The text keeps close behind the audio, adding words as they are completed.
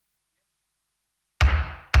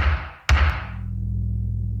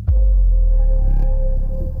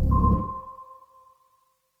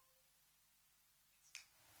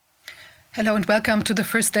Hello and welcome to the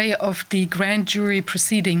first day of the grand jury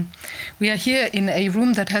proceeding. We are here in a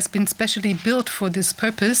room that has been specially built for this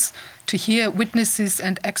purpose, to hear witnesses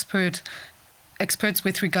and experts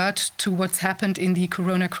with regard to what's happened in the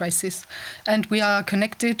corona crisis. And we are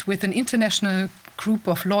connected with an international group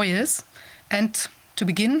of lawyers. And to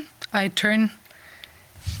begin, I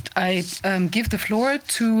give the floor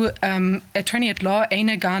to Attorney at Law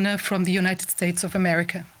Eine Garner from the United States of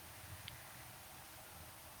America.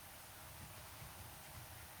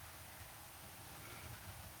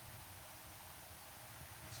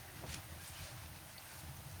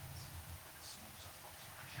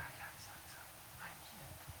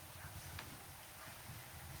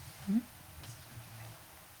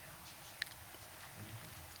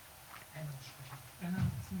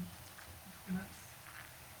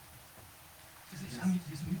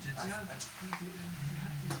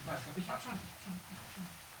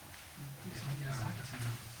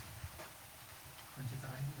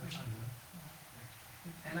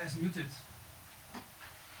 Anna is muted.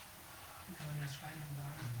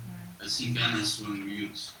 I think Anna is on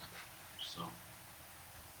mute. So.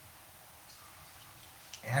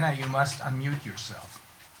 Anna, you must unmute yourself.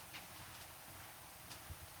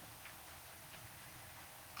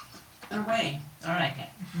 Other way. All right.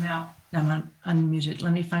 Now I'm unmuted.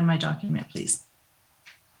 Let me find my document, please.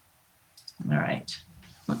 All right.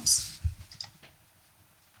 Whoops.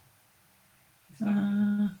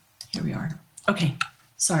 Here we are. Okay.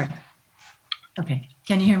 Sorry. Okay.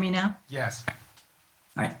 Can you hear me now? Yes.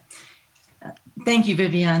 All right. Thank you,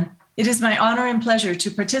 Viviane. It is my honor and pleasure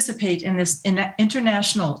to participate in this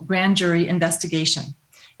international grand jury investigation,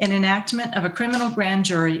 an enactment of a criminal grand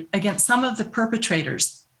jury against some of the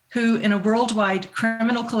perpetrators who, in a worldwide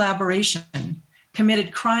criminal collaboration,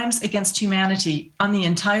 committed crimes against humanity on the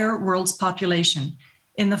entire world's population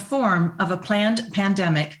in the form of a planned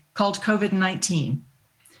pandemic called COVID-19.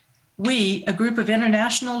 We, a group of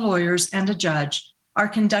international lawyers and a judge, are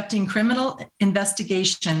conducting criminal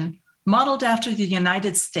investigation modeled after the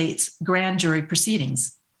United States grand jury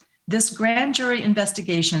proceedings. This grand jury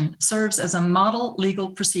investigation serves as a model legal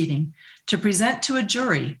proceeding to present to a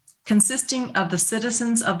jury consisting of the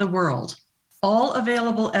citizens of the world all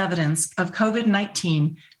available evidence of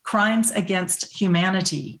COVID-19 crimes against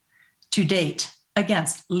humanity to date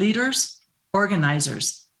against leaders,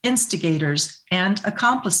 organizers, instigators, and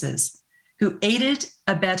accomplices who aided,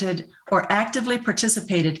 abetted, or actively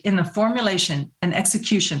participated in the formulation and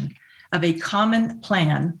execution of a common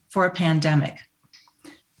plan for a pandemic.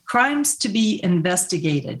 Crimes to be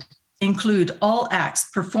investigated include all acts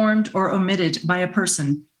performed or omitted by a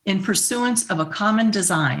person in pursuance of a common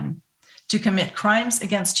design to commit crimes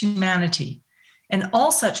against humanity, and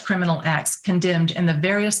all such criminal acts condemned in the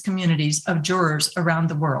various communities of jurors around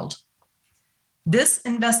the world. This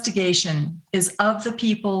investigation is of the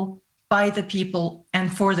people, by the people,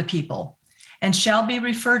 and for the people, and shall be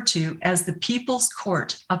referred to as the People's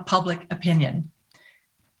Court of Public Opinion.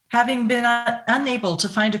 Having been unable to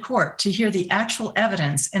find a court to hear the actual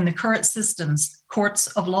evidence in the current system's courts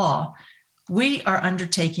of law, we are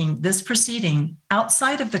undertaking this proceeding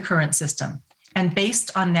outside of the current system and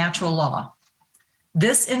based on natural law.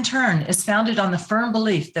 This, in turn, is founded on the firm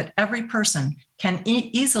belief that every person can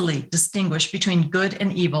easily distinguish between good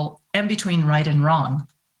and evil and between right and wrong.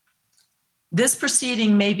 This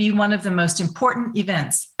proceeding may be one of the most important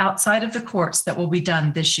events outside of the courts that will be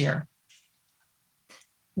done this year.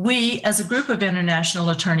 We, as a group of international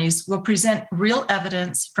attorneys, will present real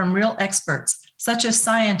evidence from real experts, such as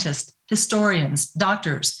scientists, historians,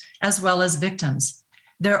 doctors, as well as victims.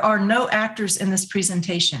 There are no actors in this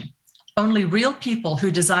presentation, only real people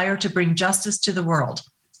who desire to bring justice to the world,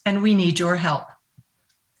 and we need your help.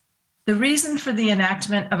 The reason for the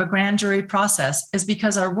enactment of a grand jury process is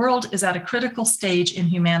because our world is at a critical stage in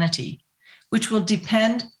humanity, which will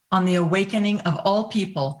depend on the awakening of all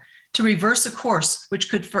people to reverse a course which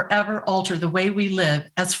could forever alter the way we live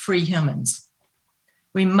as free humans.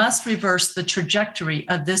 We must reverse the trajectory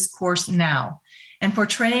of this course now, and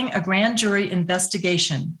portraying a grand jury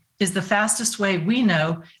investigation is the fastest way we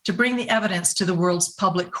know to bring the evidence to the world's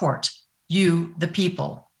public court, you, the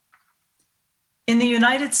people. In the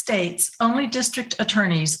United States, only district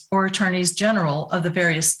attorneys or attorneys general of the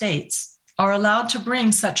various states are allowed to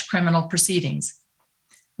bring such criminal proceedings.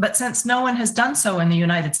 But since no one has done so in the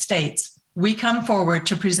United States, we come forward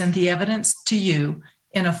to present the evidence to you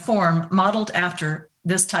in a form modeled after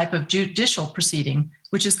this type of judicial proceeding,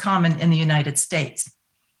 which is common in the United States.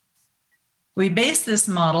 We base this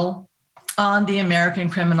model on the American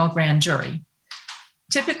criminal grand jury.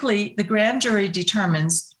 Typically, the grand jury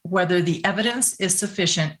determines whether the evidence is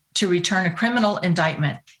sufficient to return a criminal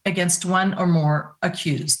indictment against one or more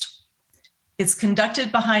accused. It's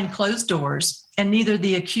conducted behind closed doors, and neither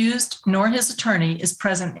the accused nor his attorney is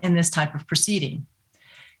present in this type of proceeding.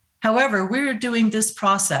 However, we're doing this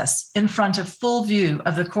process in front of full view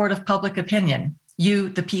of the court of public opinion, you,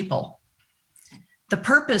 the people. The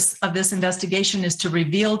purpose of this investigation is to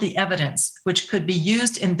reveal the evidence which could be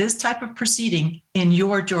used in this type of proceeding in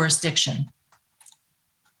your jurisdiction.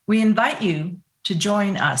 We invite you to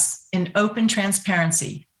join us in open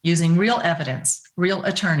transparency using real evidence, real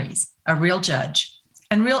attorneys, a real judge,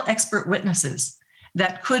 and real expert witnesses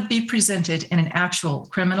that could be presented in an actual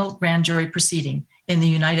criminal grand jury proceeding in the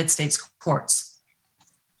United States courts.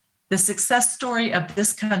 The success story of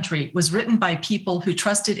this country was written by people who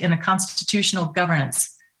trusted in a constitutional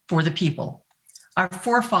governance for the people. Our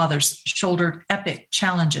forefathers shouldered epic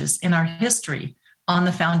challenges in our history on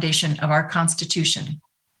the foundation of our Constitution.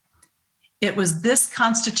 It was this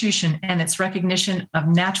Constitution and its recognition of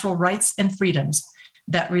natural rights and freedoms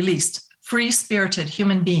that released free-spirited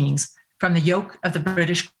human beings from the yoke of the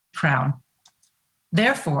British Crown.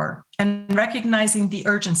 Therefore, and recognizing the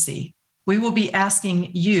urgency, we will be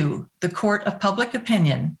asking you, the court of public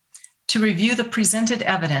opinion, to review the presented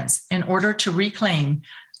evidence in order to reclaim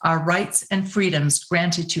our rights and freedoms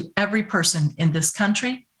granted to every person in this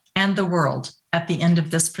country and the world at the end of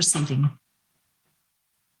this proceeding.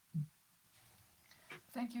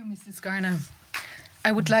 Thank you, Mrs. Garner.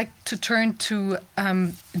 I would like to turn to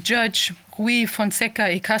Judge Rui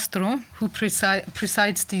Fonseca e Castro, who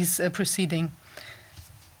presides this proceeding.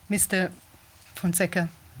 Mr. Fonseca.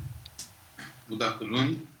 Good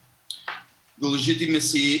afternoon. The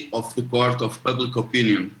legitimacy of the court of public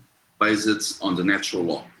opinion based on the natural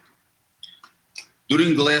law.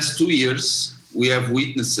 During the last 2 years, we have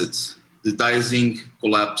witnessed the dizing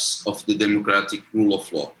collapse of the democratic rule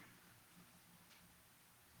of law.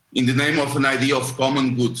 In the name of an idea of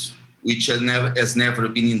common good, which has never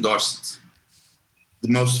been endorsed, the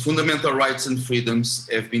most fundamental rights and freedoms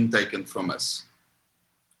have been taken from us.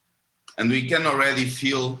 And we can already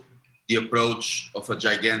feel the approach of a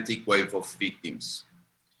gigantic wave of victims.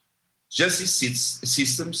 Justice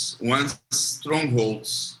systems, once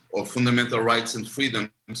strongholds of fundamental rights and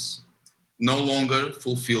freedoms, no longer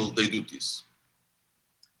fulfill their duties.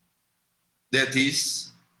 That is,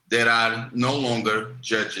 there are no longer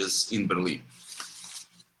judges in Berlin.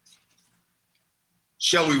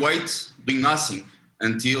 Shall we wait, doing nothing,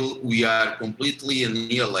 until we are completely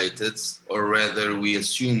annihilated, or rather we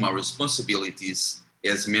assume our responsibilities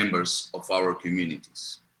as members of our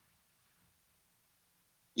communities?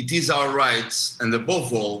 It is our rights, and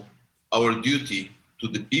above all, our duty to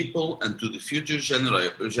the people and to the future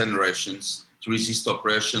generations to resist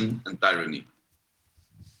oppression and tyranny.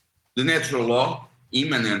 The natural law,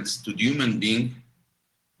 immanent to the human being,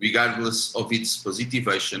 regardless of its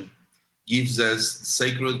positivation, gives us the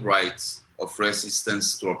sacred rights of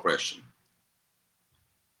resistance to oppression.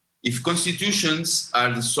 If constitutions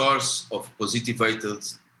are the source of positivated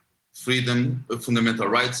freedom, fundamental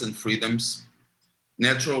rights and freedoms,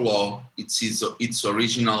 natural law is its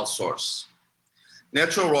original source.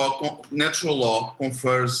 Natural law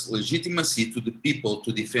confers legitimacy to the people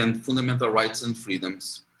to defend fundamental rights and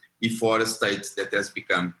freedoms before a state that has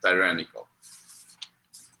become tyrannical.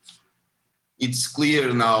 It's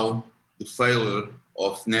clear now the failure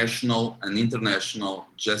of national and international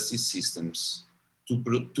justice systems to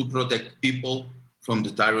protect people from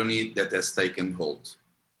the tyranny that has taken hold.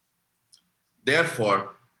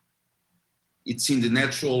 Therefore, it's in the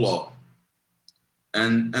natural law,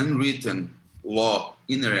 an unwritten law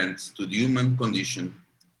inherent to the human condition,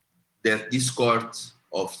 that this court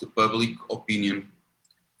of the public opinion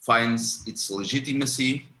finds its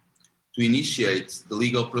legitimacy to initiate the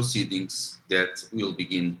legal proceedings that will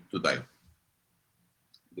begin today.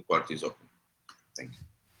 The court is open. Thank you.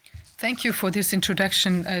 Thank you for this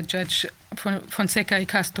introduction, Judge Fonseca y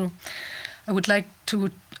Castro. I would like to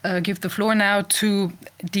give the floor now to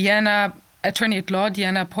Attorney at Law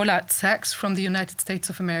Diana Pollard-Sachs from the United States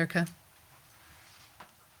of America.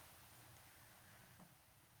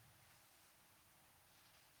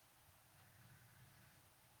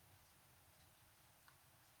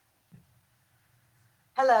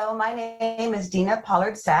 Hello, my name is Dina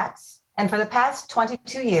Pollard-Sachs, and for the past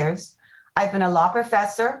 22 years, I've been a law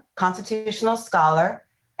professor, constitutional scholar,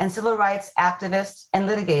 and civil rights activist and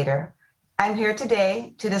litigator. I'm here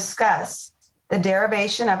today to discuss the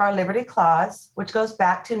derivation of our Liberty Clause, which goes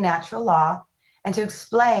back to natural law, and to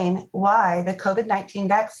explain why the COVID-19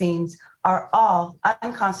 vaccines are all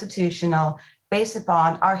unconstitutional based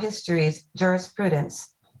upon our history's jurisprudence.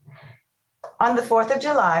 On the 4th of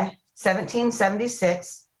July,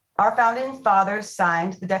 1776, our founding fathers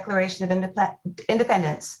signed the Declaration of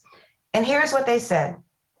Independence. And here's what they said.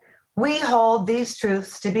 We hold these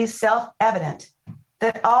truths to be self-evident,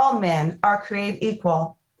 that all men are created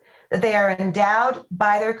equal, that they are endowed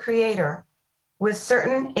by their Creator with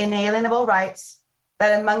certain inalienable rights,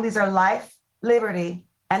 that among these are life, liberty,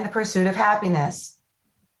 and the pursuit of happiness.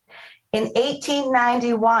 In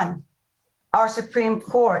 1891, our Supreme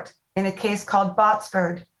Court, in a case called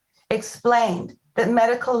Botsford, explained that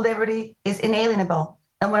medical liberty is inalienable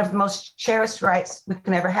and one of the most cherished rights we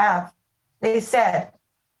can ever have. They said,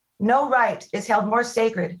 no right is held more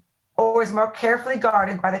sacred or is more carefully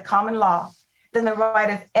guarded by the common law than the right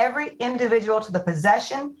of every individual to the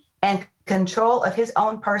possession and control of his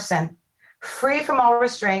own person, free from all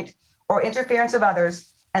restraint or interference of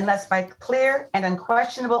others, unless by clear and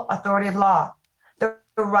unquestionable authority of law. The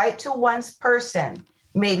right to one's person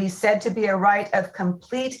may be said to be a right of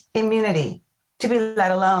complete immunity, to be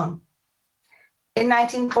let alone. In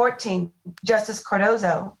 1914, Justice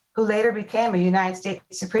Cardozo, who later became a United States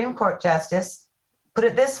Supreme Court justice, put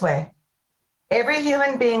it this way: every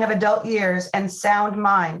human being of adult years and sound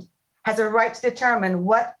mind has a right to determine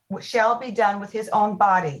what shall be done with his own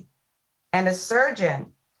body, and a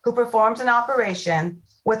surgeon who performs an operation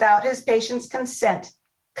without his patient's consent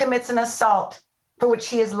commits an assault for which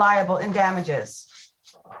he is liable in damages.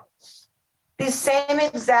 These same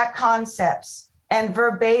exact concepts and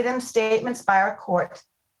verbatim statements by our court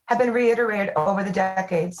have been reiterated over the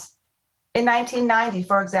decades. In 1990,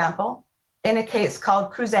 for example, in a case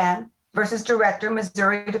called Cruzan versus Director,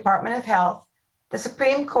 Missouri Department of Health, the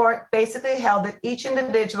Supreme Court basically held that each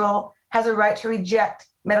individual has a right to reject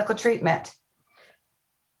medical treatment.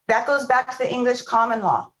 That goes back to the English common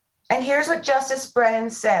law. And here's what Justice Brennan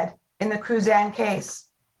said in the Cruzan case.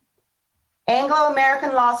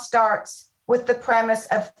 Anglo-American law starts with the premise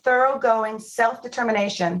of thoroughgoing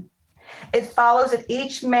self-determination. It follows that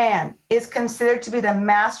each man is considered to be the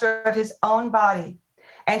master of his own body,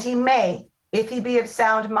 and he may, if he be of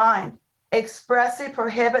sound mind, expressly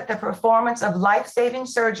prohibit the performance of life-saving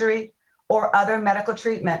surgery or other medical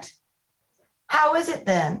treatment. How is it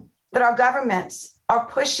then that our governments are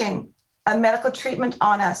pushing a medical treatment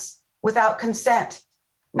on us without consent,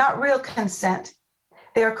 not real consent?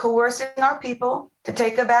 They are coercing our people to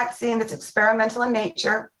take a vaccine that's experimental in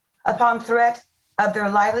nature upon threat of their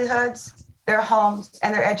livelihoods, their homes,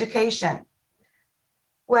 and their education.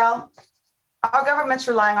 Well, our government's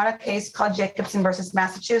relying on a case called Jacobson versus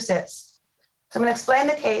Massachusetts. So I'm going to explain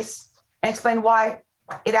the case and explain why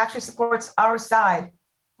it actually supports our side,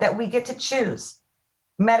 that we get to choose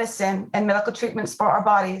medicine and medical treatments for our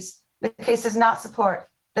bodies. The case does not support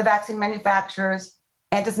the vaccine manufacturers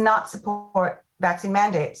and does not support vaccine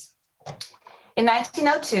mandates. In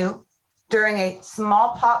 1902, during a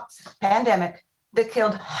smallpox pandemic that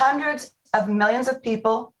killed hundreds of millions of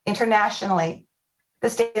people internationally, the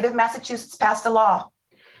state of Massachusetts passed a law.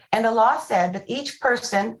 And the law said that each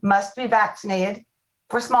person must be vaccinated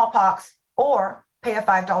for smallpox or pay a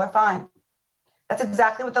 $5 fine. That's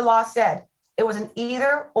exactly what the law said. It was an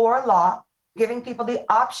either or law giving people the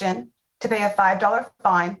option to pay a $5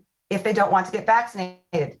 fine if they don't want to get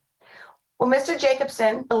vaccinated. Well, Mr.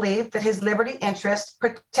 Jacobson believed that his liberty interest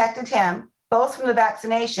protected him both from the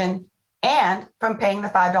vaccination and from paying the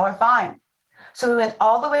 $5 fine. So he went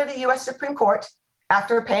all the way to the US Supreme Court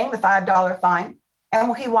after paying the $5 fine,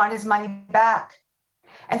 and he wanted his money back.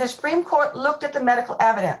 And the Supreme Court looked at the medical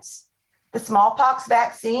evidence. The smallpox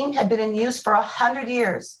vaccine had been in use for 100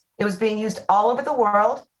 years. It was being used all over the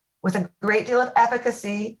world with a great deal of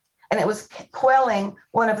efficacy, and it was quelling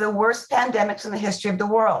one of the worst pandemics in the history of the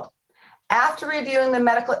world. After reviewing the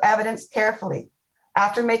medical evidence carefully,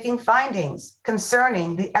 after making findings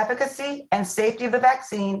concerning the efficacy and safety of the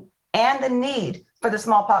vaccine and the need for the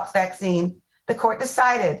smallpox vaccine, the court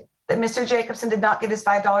decided that Mr. Jacobson did not get his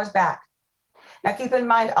 $5 back. Now, keep in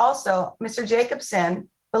mind also, Mr. Jacobson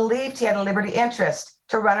believed he had a liberty interest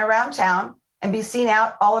to run around town and be seen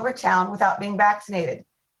out all over town without being vaccinated.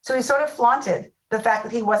 So he sort of flaunted the fact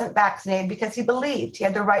that he wasn't vaccinated because he believed he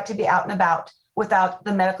had the right to be out and about without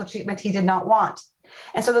the medical treatment he did not want.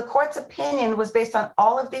 And so the court's opinion was based on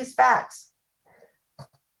all of these facts.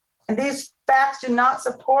 And these facts do not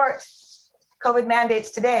support COVID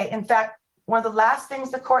mandates today. In fact, one of the last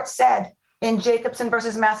things the court said in Jacobson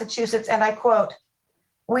versus Massachusetts, and I quote,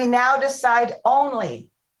 "We now decide only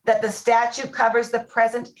that the statute covers the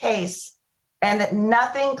present case and that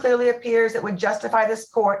nothing clearly appears that would justify this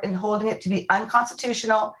court in holding it to be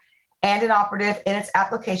unconstitutional and inoperative in its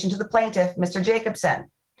application to the plaintiff, Mr. Jacobson."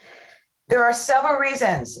 There are several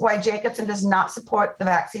reasons why Jacobson does not support the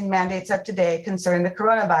vaccine mandates of today concerning the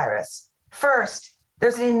coronavirus. First,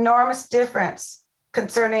 There's an enormous difference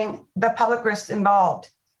concerning the public risks involved.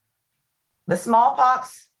 The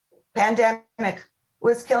smallpox pandemic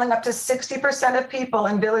was killing up to 60% of people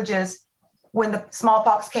in villages when the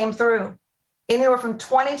smallpox came through. Anywhere from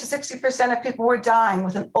 20 to 60% of people were dying,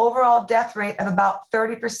 with an overall death rate of about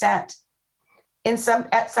 30%.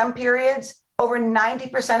 At some periods, over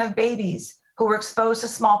 90% of babies who were exposed to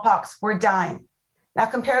smallpox were dying. Now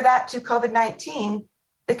compare that to COVID-19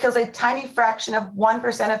 that kills a tiny fraction of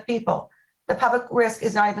 1% of people. The public risk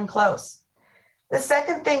is not even close. The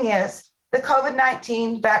second thing is the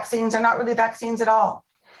COVID-19 vaccines are not really vaccines at all.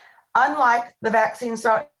 Unlike the vaccines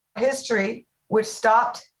throughout history, which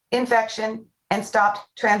stopped infection and stopped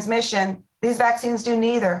transmission, these vaccines do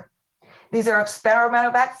neither. These are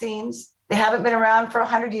experimental vaccines. They haven't been around for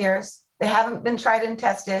 100 years. They haven't been tried and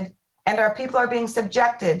tested. And our people are being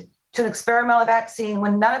subjected to an experimental vaccine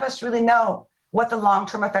when none of us really know what the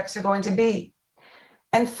long-term effects are going to be.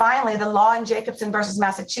 And finally, the law in Jacobson versus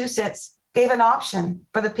Massachusetts gave an option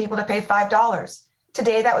for the people to pay $5.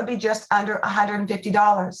 Today, that would be just under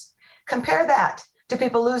 $150. Compare that to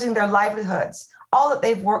people losing their livelihoods, all that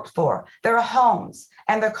they've worked for, their homes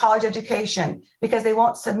and their college education, because they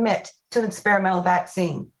won't submit to an experimental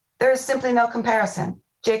vaccine. There is simply no comparison.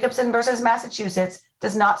 Jacobson versus Massachusetts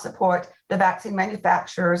does not support the vaccine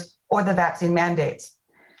manufacturers or the vaccine mandates.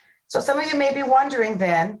 So some of you may be wondering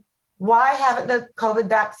then, why haven't the COVID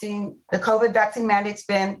vaccine mandates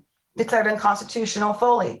been declared unconstitutional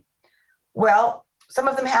fully? Well, some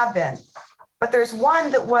of them have been, but there's one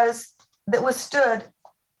that withstood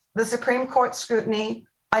the Supreme Court scrutiny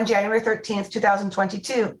on January 13th,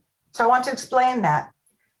 2022. So I want to explain that.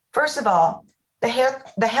 First of all, the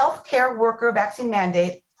healthcare worker vaccine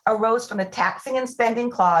mandate arose from the taxing and spending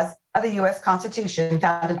clause of the US Constitution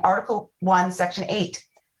found in Article 1, Section 8.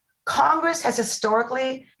 Congress has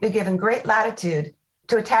historically been given great latitude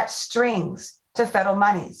to attach strings to federal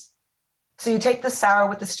monies. So you take the sour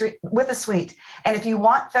with the sweet. And if you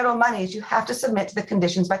want federal monies, you have to submit to the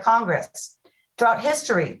conditions by Congress. Throughout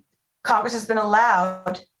history, Congress has been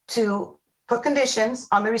allowed to put conditions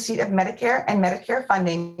on the receipt of Medicare and Medicare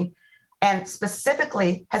funding, and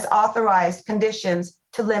specifically has authorized conditions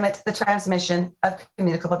to limit the transmission of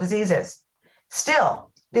communicable diseases.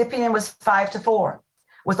 Still, the opinion was 5-4,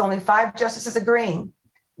 with only 5 justices agreeing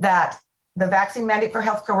that the vaccine mandate for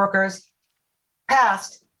healthcare workers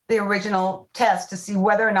passed the original test to see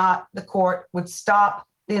whether or not the court would stop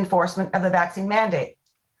the enforcement of the vaccine mandate.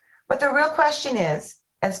 But the real question is,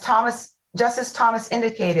 as Justice Thomas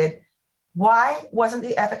indicated, why wasn't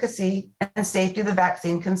the efficacy and safety of the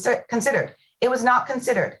vaccine considered? It was not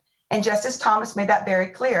considered. And Justice Thomas made that very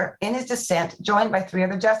clear in his dissent, joined by 3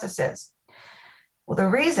 other justices. Well, the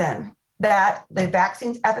reason that the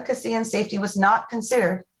vaccine's efficacy and safety was not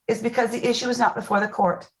considered is because the issue was not before the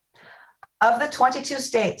court. Of the 22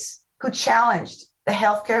 states who challenged the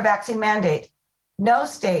healthcare vaccine mandate, no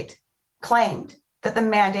state claimed that the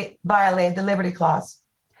mandate violated the Liberty Clause.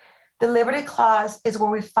 The Liberty Clause is where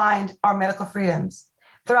we find our medical freedoms.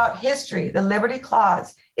 Throughout history, the Liberty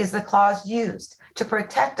Clause is the clause used to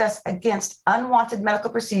protect us against unwanted medical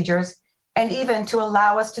procedures and even to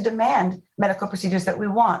allow us to demand medical procedures that we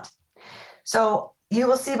want. So you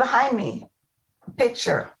will see behind me a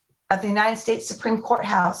picture of the United States Supreme Court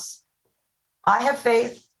House. I have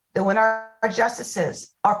faith that when our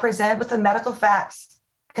justices are presented with the medical facts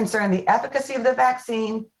concerning the efficacy of the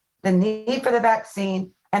vaccine, the need for the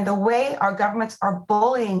vaccine, and the way our governments are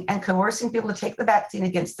bullying and coercing people to take the vaccine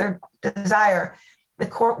against their desire, the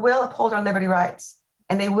court will uphold our liberty rights,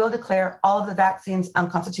 and they will declare all of the vaccines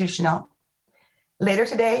unconstitutional. Later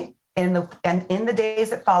today, and in the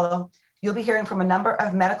days that follow, you'll be hearing from a number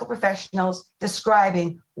of medical professionals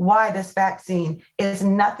describing why this vaccine is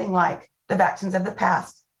nothing like the vaccines of the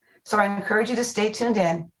past. So I encourage you to stay tuned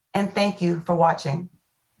in, and thank you for watching.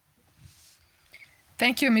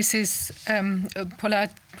 Thank you, Mrs.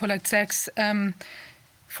 Pollard-Sachs,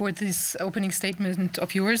 for this opening statement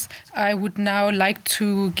of yours. I would now like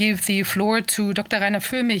to give the floor to Dr. Rainer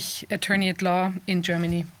Füllmich, attorney at law in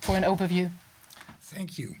Germany, for an overview.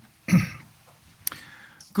 Thank you.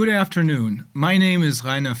 Good afternoon. My name is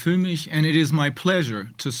Rainer Füllmich, and it is my pleasure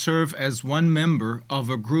to serve as one member of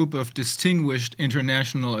a group of distinguished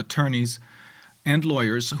international attorneys and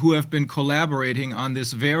lawyers who have been collaborating on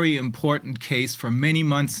this very important case for many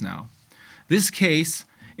months now. This case,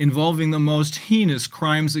 involving the most heinous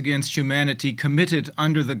crimes against humanity committed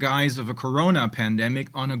under the guise of a corona pandemic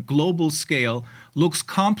on a global scale, looks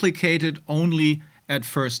complicated only at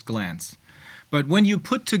first glance. But when you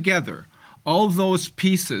put together all those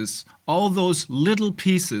pieces, all those little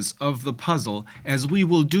pieces of the puzzle, as we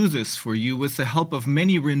will do this for you with the help of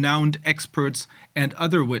many renowned experts and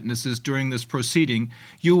other witnesses during this proceeding,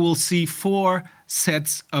 you will see 4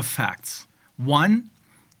 sets of facts. 1,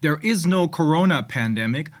 there is no corona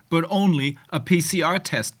pandemic, but only a PCR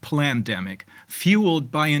test plandemic,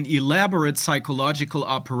 fueled by an elaborate psychological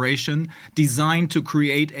operation designed to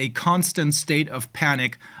create a constant state of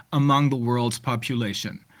panic among the world's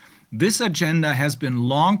population. This agenda has been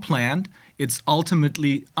long planned. It's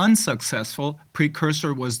ultimately unsuccessful.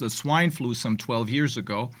 Precursor was the swine flu some 12 years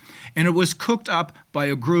ago. And it was cooked up by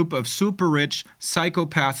a group of super rich,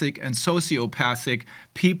 psychopathic and sociopathic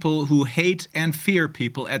people who hate and fear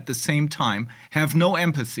people at the same time, have no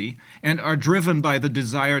empathy, and are driven by the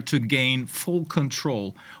desire to gain full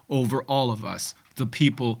control over all of us, the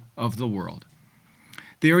people of the world.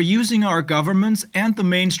 They are using our governments and the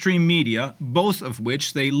mainstream media, both of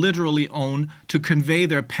which they literally own, to convey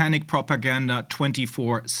their panic propaganda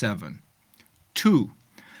 24/7. 2,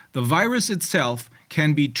 the virus itself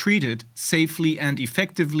can be treated safely and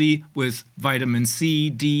effectively with vitamin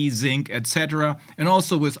C, D, zinc, etc., and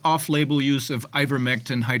also with off-label use of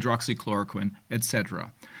ivermectin, hydroxychloroquine,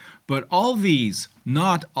 etc. But all these,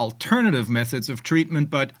 not alternative methods of treatment,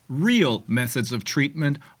 but real methods of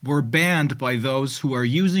treatment, were banned by those who are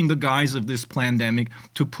using the guise of this pandemic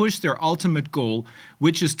to push their ultimate goal,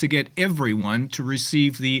 which is to get everyone to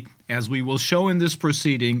receive the, as we will show in this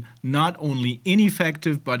proceeding, not only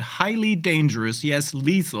ineffective but highly dangerous, yes,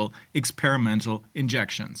 lethal experimental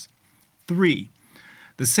injections. 3,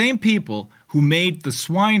 the same people who made the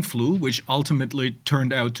swine flu, which ultimately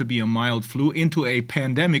turned out to be a mild flu, into a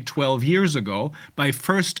pandemic 12 years ago by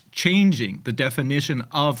first changing the definition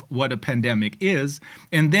of what a pandemic is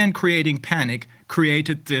and then creating panic,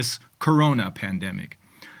 created this corona pandemic.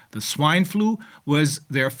 The swine flu was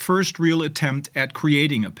their first real attempt at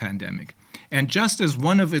creating a pandemic. And just as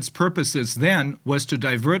one of its purposes then was to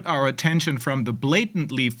divert our attention from the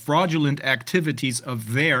blatantly fraudulent activities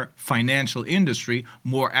of their financial industry,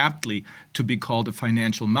 more aptly to be called a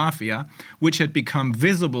financial mafia, which had become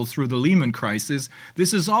visible through the Lehman crisis,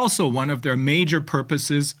 this is also one of their major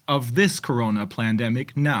purposes of this corona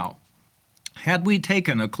pandemic now. Had we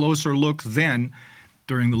taken a closer look then,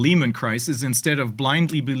 during the Lehman crisis, instead of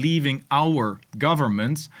blindly believing our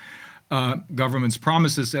government's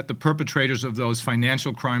promises that the perpetrators of those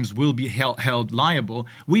financial crimes will be held liable,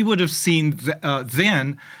 we would have seen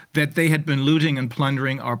then that they had been looting and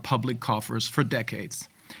plundering our public coffers for decades.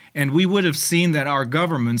 And we would have seen that our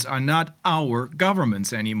governments are not our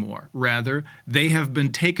governments anymore. Rather, they have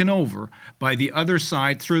been taken over by the other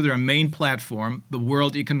side through their main platform, the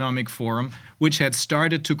World Economic Forum, which had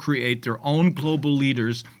started to create their own global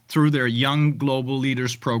leaders through their Young Global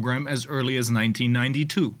Leaders program as early as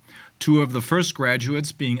 1992. 2 of the first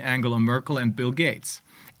graduates being Angela Merkel and Bill Gates.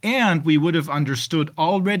 And we would have understood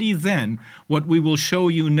already then what we will show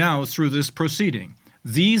you now through this proceeding.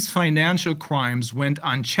 These financial crimes went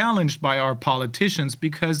unchallenged by our politicians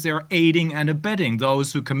because they're aiding and abetting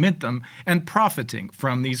those who commit them and profiting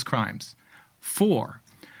from these crimes. 4,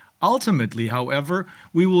 ultimately, however,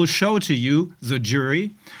 we will show to you, the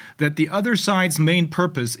jury, that the other side's main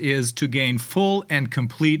purpose is to gain full and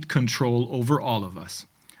complete control over all of us.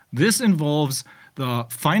 This involves the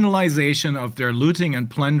finalization of their looting and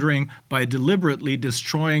plundering by deliberately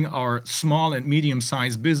destroying our small and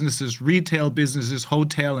medium-sized businesses, retail businesses,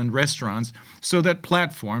 hotel and restaurants, so that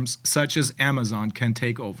platforms such as Amazon can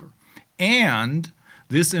take over. And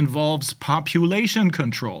this involves population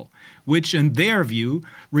control, which in their view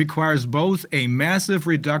requires both a massive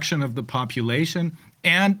reduction of the population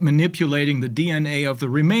and manipulating the DNA of the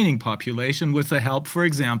remaining population with the help, for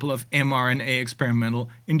example, of mRNA experimental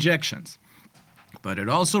injections. But it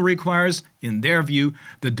also requires, in their view,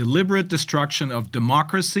 the deliberate destruction of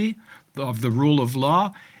democracy, of the rule of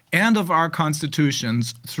law, and of our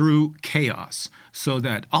constitutions through chaos, so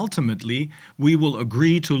that ultimately we will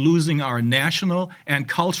agree to losing our national and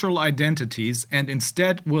cultural identities and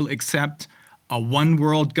instead will accept a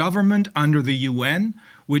one-world government under the UN,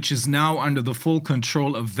 which is now under the full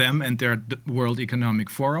control of them and their World Economic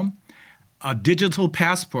Forum, a digital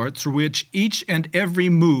passport through which each and every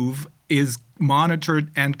move is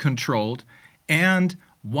monitored and controlled, and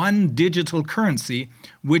one digital currency,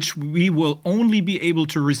 which we will only be able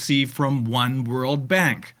to receive from one world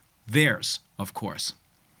bank, theirs, of course.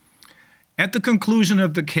 At the conclusion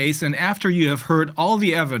of the case, and after you have heard all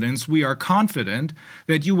the evidence, we are confident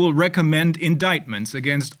that you will recommend indictments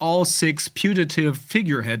against all 6 putative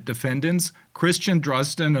figurehead defendants: Christian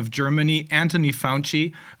Drosten of Germany, Anthony Fauci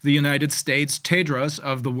of the United States, Tedros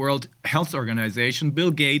of the World Health Organization,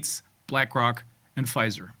 Bill Gates, BlackRock, and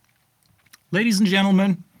Pfizer. Ladies and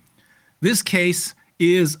gentlemen, this case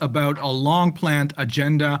is about a long-planned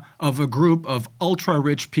agenda of a group of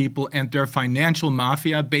ultra-rich people and their financial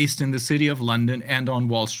mafia based in the city of London and on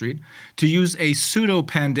Wall Street to use a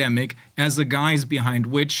pseudo-pandemic as a guise behind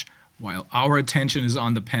which, while our attention is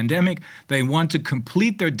on the pandemic, they want to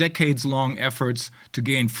complete their decades-long efforts to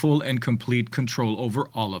gain full and complete control over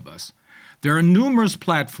all of us. There are numerous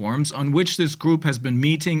platforms on which this group has been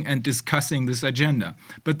meeting and discussing this agenda,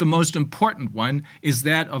 but the most important one is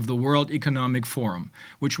that of the World Economic Forum,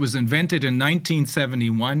 which was invented in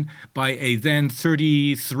 1971 by a then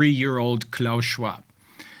 33-year-old Klaus Schwab.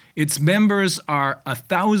 Its members are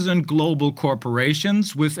 1,000 global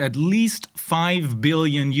corporations with at least $5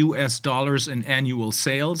 billion in annual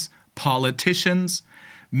sales, politicians,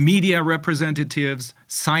 media representatives,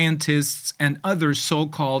 scientists, and other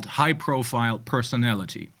so-called high-profile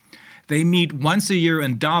personality. They meet once a year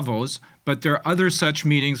in Davos, but there are other such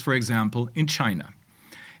meetings, for example, in China.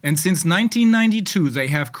 And since 1992, they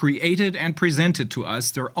have created and presented to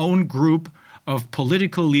us their own group of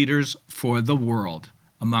political leaders for the world.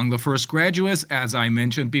 Among the first graduates, as I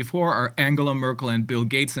mentioned before, are Angela Merkel and Bill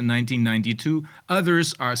Gates in 1992.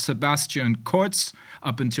 Others are Sebastian Kurz,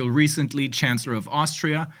 up until recently Chancellor of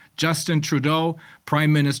Austria, Justin Trudeau,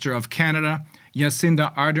 Prime Minister of Canada,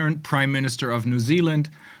 Jacinda Ardern, Prime Minister of New Zealand,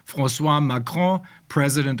 François Macron,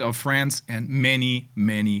 President of France, and many,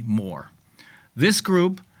 many more. This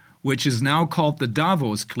group, which is now called the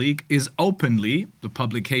Davos Clique, is openly, the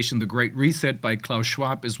publication The Great Reset by Klaus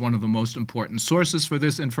Schwab is one of the most important sources for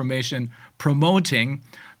this information, promoting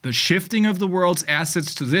the shifting of the world's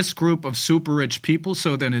assets to this group of super rich people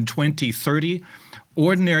so that in 2030,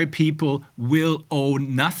 ordinary people will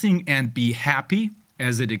own nothing and be happy,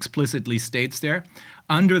 as it explicitly states there,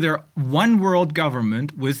 under their one world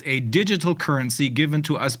government with a digital currency given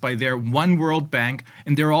to us by their one world bank.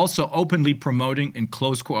 And they're also openly promoting, in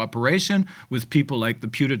close cooperation with people like the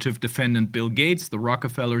putative defendant Bill Gates, the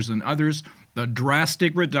Rockefellers, and others, the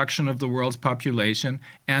drastic reduction of the world's population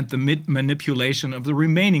and the manipulation of the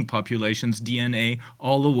remaining population's DNA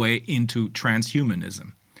all the way into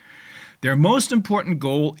transhumanism. Their most important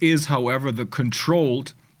goal is, however, the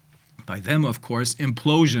controlled, by them of course,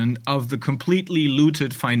 implosion of the completely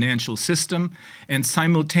looted financial system and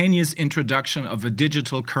simultaneous introduction of a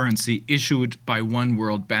digital currency issued by one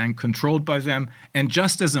world bank controlled by them, and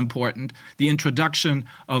just as important, the introduction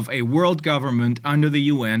of a world government under the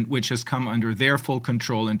UN, which has come under their full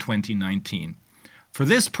control in 2019. For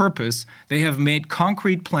this purpose, they have made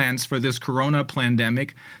concrete plans for this corona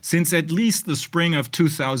pandemic since at least the spring of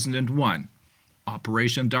 2001,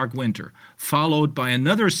 Operation Dark Winter, followed by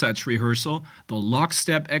another such rehearsal, the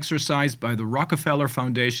lockstep exercise by the Rockefeller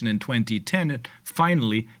Foundation in 2010, and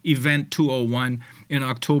finally, Event 201 in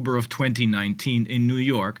October of 2019 in New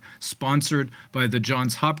York, sponsored by the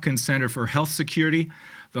Johns Hopkins Center for Health Security,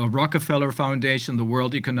 the Rockefeller Foundation, the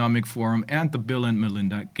World Economic Forum, and the Bill and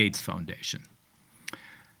Melinda Gates Foundation.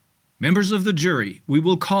 Members of the jury, we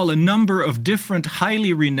will call a number of different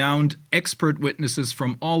highly renowned expert witnesses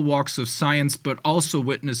from all walks of science, but also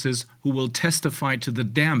witnesses who will testify to the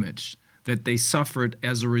damage that they suffered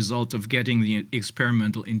as a result of getting the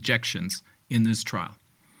experimental injections in this trial.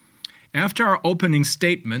 After our opening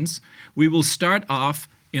statements, we will start off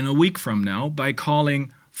in a week from now by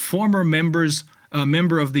calling former a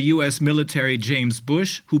member of the U.S. military James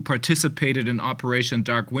Bush, who participated in Operation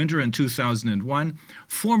Dark Winter in 2001,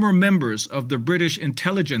 former members of the British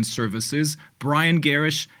intelligence services Brian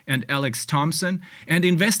Gerrish and Alex Thompson, and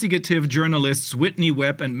investigative journalists Whitney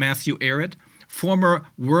Webb and Matthew Ehret, former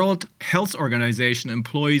World Health Organization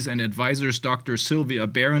employees and advisors Dr. Sylvia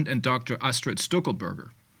Behrendt and Dr. Astrid Stuckelberger.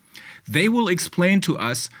 They will explain to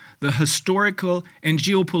us the historical and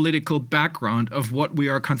geopolitical background of what we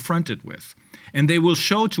are confronted with. And they will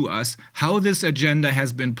show to us how this agenda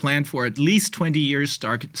has been planned for at least 20 years,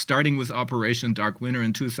 starting with Operation Dark Winter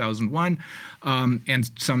in 2001,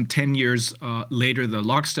 and some 10 years later, the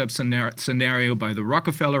lockstep scenario by the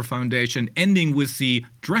Rockefeller Foundation, ending with the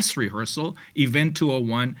dress rehearsal, Event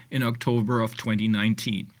 201, in October of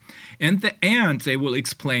 2019. And they will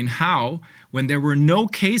explain how, when there were no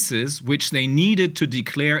cases which they needed to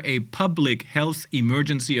declare a public health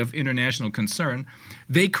emergency of international concern,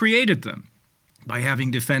 they created them by having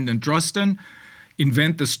defendant Drosten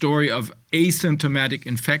invent the story of asymptomatic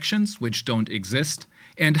infections, which don't exist,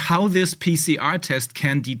 and how this PCR test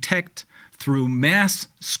can detect through mass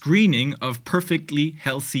screening of perfectly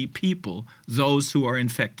healthy people those who are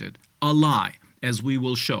infected. A lie, as we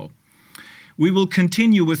will show. We will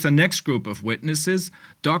continue with the next group of witnesses,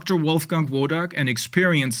 Dr. Wolfgang Wodarg, an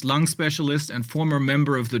experienced lung specialist and former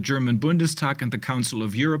member of the German Bundestag and the Council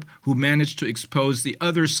of Europe, who managed to expose the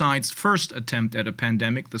other side's first attempt at a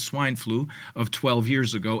pandemic, the swine flu of 12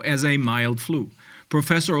 years ago, as a mild flu.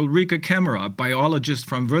 Professor Ulrike Kämmerer, biologist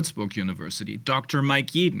from Würzburg University, Dr.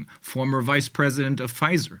 Mike Jeden, former vice president of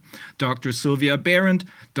Pfizer, Dr. Sylvia Behrendt,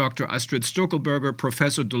 Dr. Astrid Stockelberger,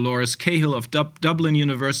 Professor Dolores Cahill of Dublin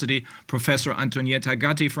University, Professor Antonietta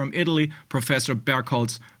Gatti from Italy, Professor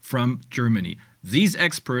Bergholz from Germany. These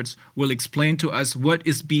experts will explain to us what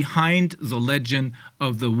is behind the legend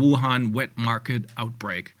of the Wuhan wet market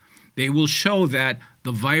outbreak. They will show that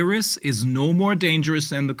the virus is no more dangerous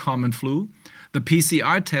than the common flu. The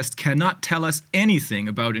PCR test cannot tell us anything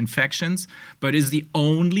about infections, but is the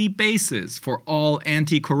only basis for all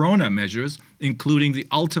anti-corona measures, including the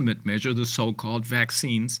ultimate measure, the so-called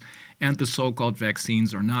vaccines. And the so-called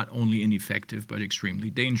vaccines are not only ineffective, but extremely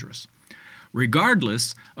dangerous.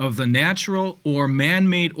 Regardless of the natural or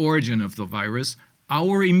man-made origin of the virus,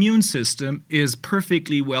 our immune system is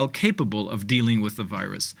perfectly well capable of dealing with the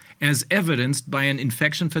virus, as evidenced by an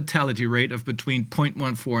infection fatality rate of between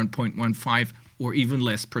 0.14 and 0.15 or even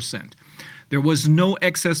less %. There was no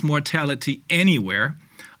excess mortality anywhere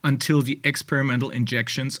until the experimental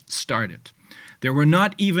injections started. There were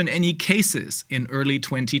not even any cases in early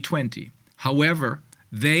 2020. However,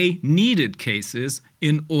 they needed cases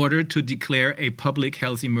in order to declare a public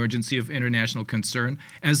health emergency of international concern,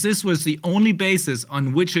 as this was the only basis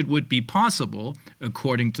on which it would be possible,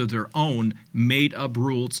 according to their own made-up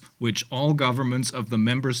rules, which all governments of the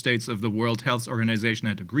member states of the World Health Organization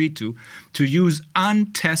had agreed to use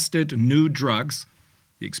untested new drugs,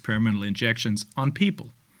 the experimental injections, on people.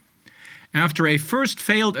 After a first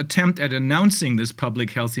failed attempt at announcing this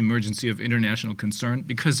public health emergency of international concern,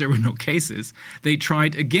 because there were no cases, they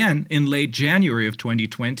tried again in late January of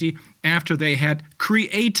 2020 after they had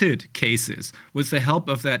created cases with the help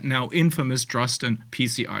of that now infamous Drosten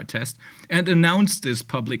PCR test and announced this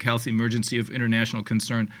public health emergency of international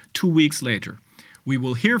concern 2 weeks later. We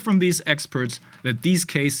will hear from these experts that these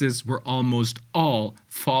cases were almost all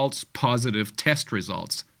false positive test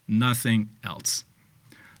results, nothing else.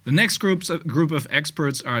 The next group of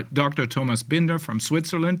experts are Dr. Thomas Binder from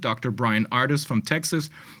Switzerland, Dr. Brian Ardis from Texas,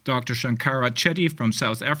 Dr. Shankara Chetty from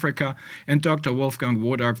South Africa, and Dr. Wolfgang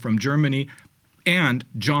Wodarg from Germany, and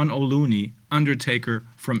John O'Looney, undertaker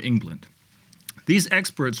from England. These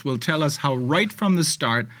experts will tell us how right from the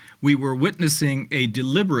start we were witnessing a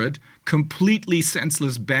deliberate, completely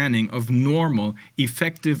senseless banning of normal,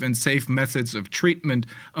 effective and safe methods of treatment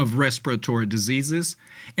of respiratory diseases,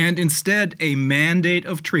 and instead a mandate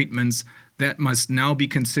of treatments that must now be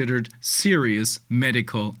considered serious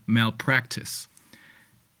medical malpractice.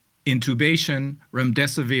 Intubation,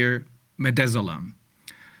 remdesivir, midazolam.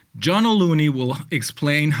 John O'Looney will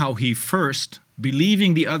explain how he first,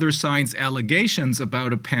 believing the other side's allegations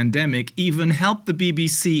about a pandemic, even helped the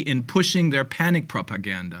BBC in pushing their panic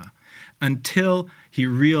propaganda, until he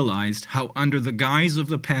realized how under the guise of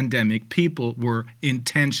the pandemic, people were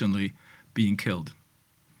intentionally being killed.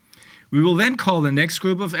 We will then call the next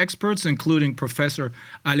group of experts, including Professor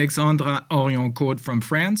Alexandra Orion-Cote from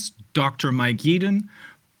France, Dr. Mike Jeden,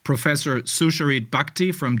 Professor Susharit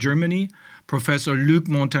Bhakti from Germany, Professor Luc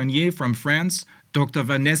Montagnier from France, Dr.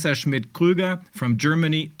 Vanessa Schmidt-Krüger from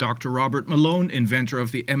Germany, Dr. Robert Malone, inventor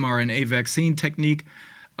of the mRNA vaccine technique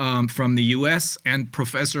from the US, and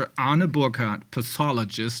Professor Arne Burkhardt,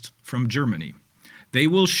 pathologist from Germany. They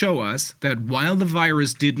will show us that while the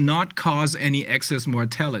virus did not cause any excess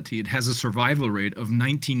mortality, it has a survival rate of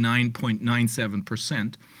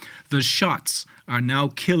 99.97%, the shots are now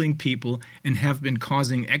killing people and have been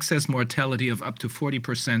causing excess mortality of up to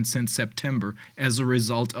 40% since September as a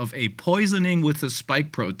result of a poisoning with the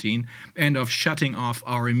spike protein and of shutting off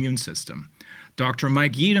our immune system. Dr.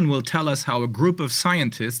 Mike Jeden will tell us how a group of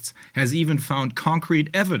scientists has even found concrete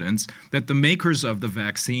evidence that the makers of the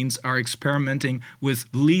vaccines are experimenting with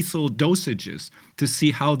lethal dosages to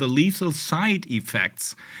see how the lethal side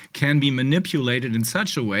effects can be manipulated in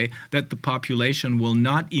such a way that the population will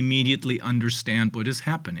not immediately understand what is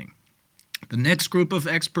happening. The next group of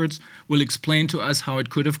experts will explain to us how it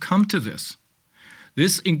could have come to this.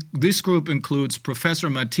 This group includes Professor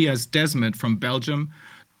Matthias Desmet from Belgium,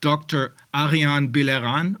 Dr. Ariane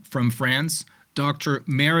Billeran from France, Dr.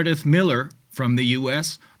 Meredith Miller from the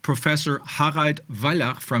US, Professor Harald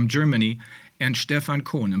Wallach from Germany, and Stefan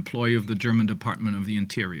Kohn, employee of the German Department of the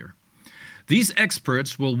Interior. These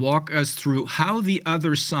experts will walk us through how the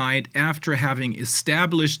other side, after having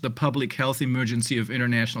established the public health emergency of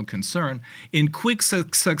international concern, in quick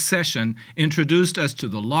succession introduced us to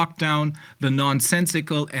the lockdown, the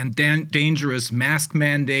nonsensical and dangerous mask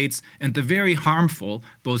mandates, and the very harmful,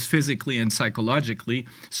 both physically and psychologically,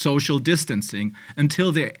 social distancing,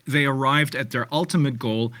 until they arrived at their ultimate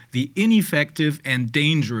goal, the ineffective and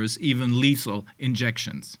dangerous, even lethal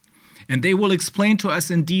injections. And they will explain to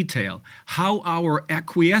us in detail how our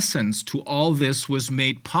acquiescence to all this was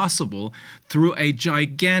made possible through a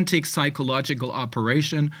gigantic psychological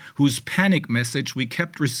operation whose panic message we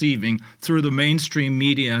kept receiving through the mainstream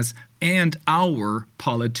medias and our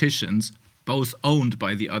politicians, both owned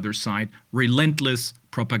by the other side, relentless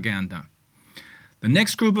propaganda. The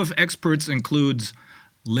next group of experts includes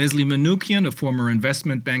Leslie Manookian, a former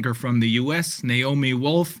investment banker from the US, Naomi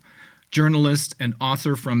Wolf, journalist and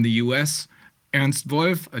author from the US, Ernst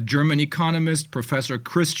Wolf, a German economist, Professor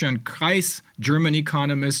Christian Kreis, German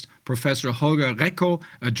economist, Professor Holger Recko,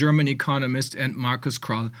 a German economist, and Markus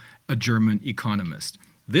Krall, a German economist.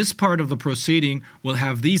 This part of the proceeding will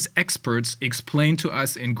have these experts explain to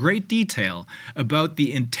us in great detail about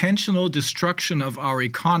the intentional destruction of our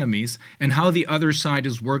economies and how the other side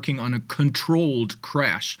is working on a controlled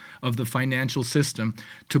crash of the financial system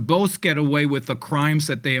to both get away with the crimes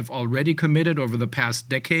that they have already committed over the past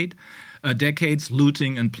decades,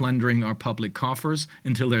 looting and plundering our public coffers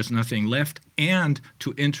until there's nothing left, and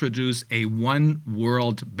to introduce a one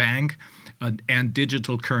world bank and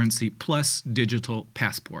digital currency plus digital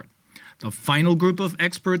passport. The final group of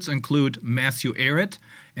experts include Matthew Ehret,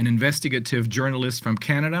 an investigative journalist from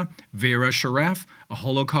Canada, Vera Sharaf, a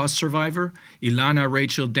Holocaust survivor, Ilana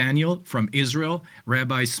Rachel Daniel from Israel,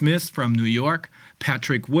 Rabbi Smith from New York,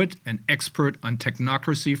 Patrick Wood, an expert on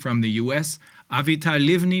technocracy from the US, Avital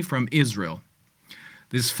Livni from Israel.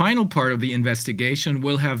 This final part of the investigation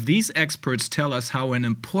will have these experts tell us how an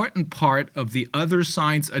important part of the other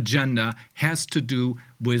side's agenda has to do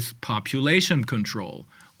with population control,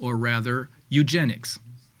 or rather, eugenics.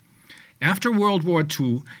 After World War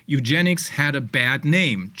II, eugenics had a bad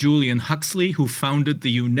name, Julian Huxley, who founded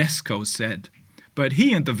the UNESCO, said. But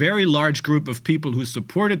he and the very large group of people who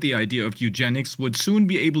supported the idea of eugenics would soon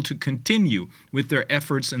be able to continue with their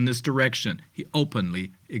efforts in this direction, he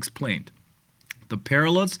openly explained. The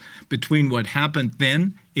parallels between what happened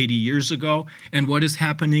then, 80 years ago, and what is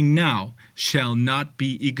happening now shall not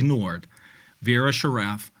be ignored. Vera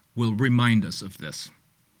Sharaf will remind us of this.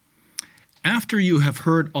 After you have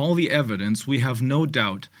heard all the evidence, we have no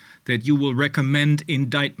doubt that you will recommend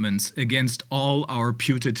indictments against all our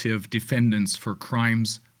putative defendants for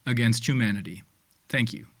crimes against humanity.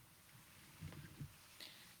 Thank you.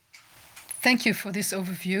 Thank you for this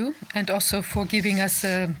overview and also for giving us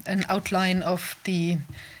an outline of the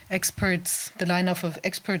experts, the lineup of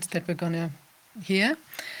experts that we're going to hear.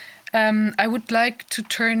 I would like to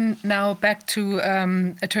turn now back to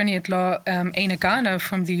Attorney at Law Aina Garner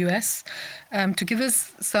from the US to give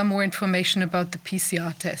us some more information about the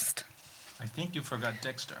PCR test. I think you forgot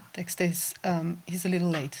Dexter. Dexter is he's a little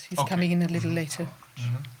late. He's Okay. coming in a little later.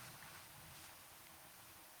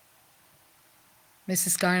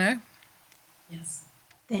 Mrs. Garner? Yes.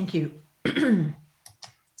 Thank you.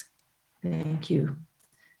 Thank you.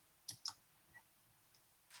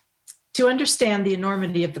 To understand the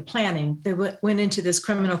enormity of the planning that went into this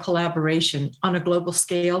criminal collaboration on a global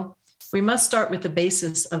scale, we must start with the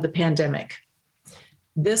basis of the pandemic.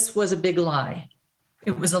 This was a big lie.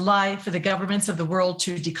 It was a lie for the governments of the world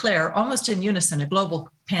to declare, almost in unison, a global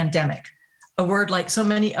pandemic, a word like so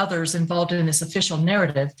many others involved in this official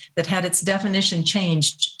narrative that had its definition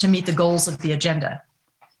changed to meet the goals of the agenda.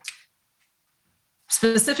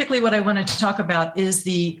 Specifically, what I wanted to talk about is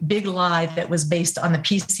the big lie that was based on the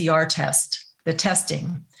PCR test, the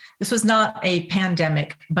testing. This was not a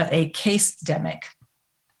pandemic, but a case-demic.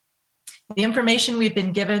 The information we've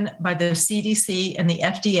been given by the CDC and the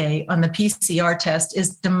FDA on the PCR test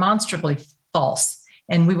is demonstrably false,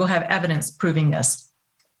 and we will have evidence proving this.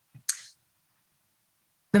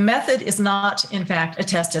 The method is not, in fact, a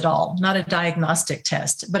test at all, not a diagnostic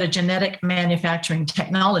test, but a genetic manufacturing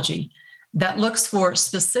technology that looks for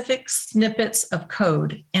specific snippets of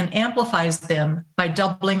code and amplifies them by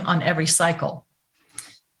doubling on every cycle.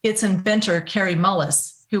 Its inventor, Kary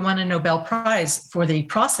Mullis, who won a Nobel Prize for the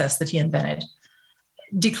process that he invented,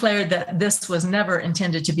 declared that this was never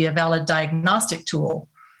intended to be a valid diagnostic tool.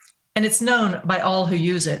 And it's known by all who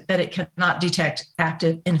use it that it cannot detect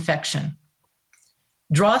active infection.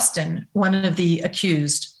 Drosten, one of the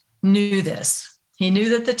accused, knew this. He knew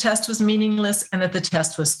that the test was meaningless and that the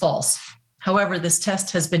test was false. However, this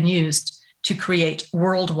test has been used to create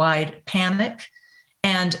worldwide panic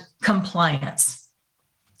and compliance.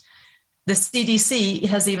 The CDC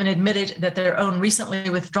has even admitted that their own recently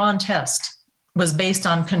withdrawn test was based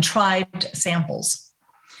on contrived samples.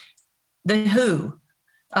 The WHO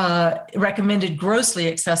recommended grossly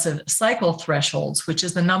excessive cycle thresholds, which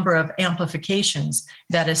is the number of amplifications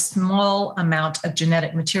that a small amount of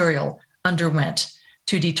genetic material underwent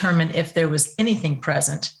to determine if there was anything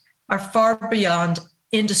present, are far beyond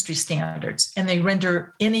industry standards, and they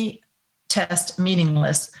render any test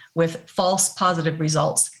meaningless with false positive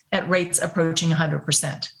results at rates approaching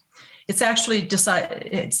 100%.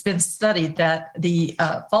 It's been studied that the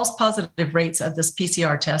false positive rates of this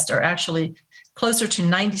PCR test are actually closer to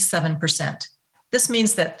 97%. This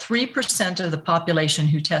means that 3% of the population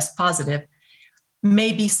who test positive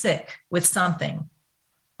may be sick with something,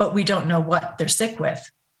 but we don't know what they're sick with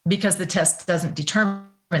because the test doesn't determine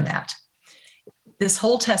that. This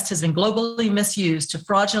whole test has been globally misused to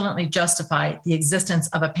fraudulently justify the existence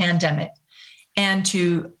of a pandemic and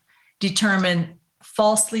to determine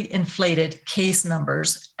falsely inflated case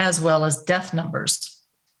numbers as well as death numbers.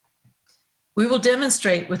 We will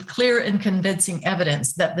demonstrate with clear and convincing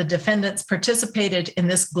evidence that the defendants participated in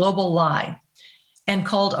this global lie and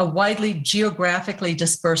called a widely geographically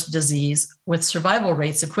dispersed disease with survival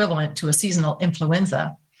rates equivalent to a seasonal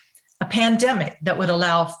influenza a pandemic that would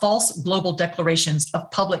allow false global declarations of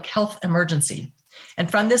public health emergency. And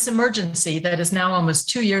from this emergency that is now almost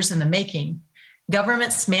 2 years in the making,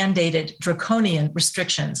 governments mandated draconian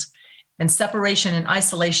restrictions and separation and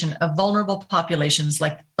isolation of vulnerable populations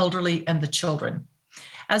like elderly and the children,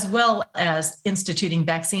 as well as instituting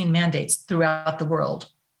vaccine mandates throughout the world.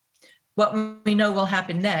 What we know will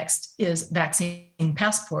happen next is vaccine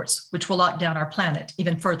passports, which will lock down our planet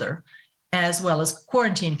even further, as well as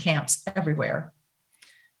quarantine camps everywhere.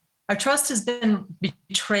 Our trust has been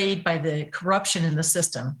betrayed by the corruption in the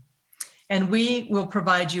system, and we will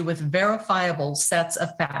provide you with verifiable sets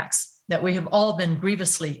of facts that we have all been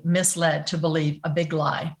grievously misled to believe a big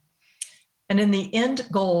lie. And in the end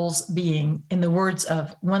goals being, in the words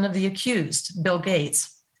of one of the accused, Bill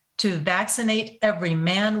Gates, to vaccinate every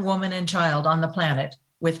man, woman, and child on the planet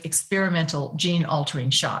with experimental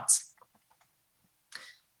gene-altering shots.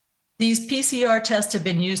 These PCR tests have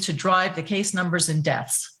been used to drive the case numbers and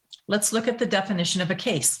deaths. Let's look at the definition of a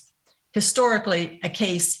case. Historically, a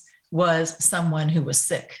case was someone who was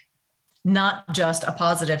sick, not just a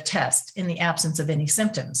positive test in the absence of any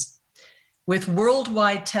symptoms. With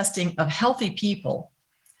worldwide testing of healthy people,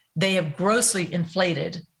 they have grossly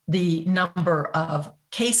inflated the number of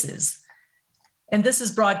cases. And this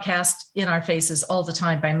is broadcast in our faces all the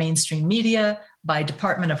time by mainstream media, by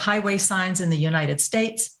Department of Highway signs in the United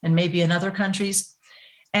States and maybe in other countries,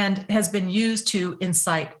 and has been used to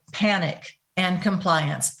incite panic and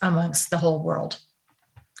compliance amongst the whole world.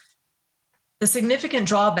 The significant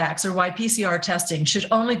drawbacks are why PCR testing should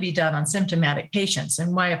only be done on symptomatic patients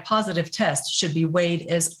and why a positive test should be weighed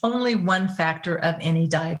as only one factor of any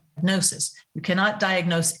diagnosis. You cannot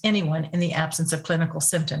diagnose anyone in the absence of clinical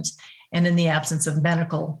symptoms and in the absence of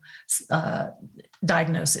medical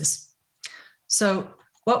diagnosis. So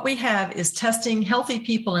what we have is testing healthy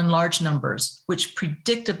people in large numbers, which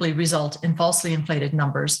predictably result in falsely inflated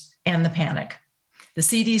numbers and the panic. The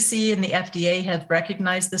CDC and the FDA have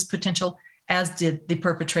recognized this potential, as did the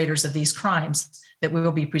perpetrators of these crimes that we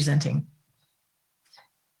will be presenting.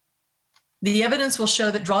 The evidence will show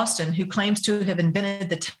that Drosten, who claims to have invented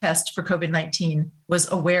the test for COVID-19,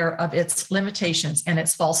 was aware of its limitations and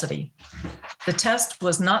its falsity. The test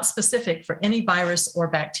was not specific for any virus or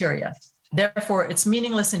bacteria. Therefore, it's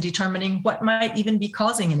meaningless in determining what might even be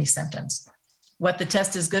causing any symptoms. What the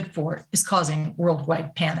test is good for is causing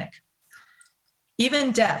worldwide panic.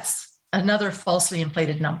 Even deaths, another falsely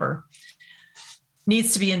inflated number,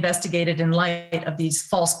 needs to be investigated in light of these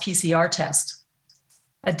false PCR tests.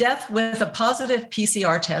 A death with a positive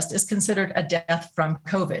PCR test is considered a death from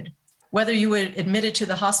COVID, whether you were admitted to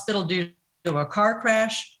the hospital due to a car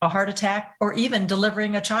crash, a heart attack, or even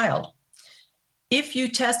delivering a child. If you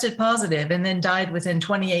tested positive and then died within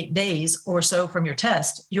 28 days or so from your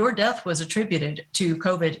test, your death was attributed to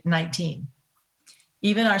COVID-19.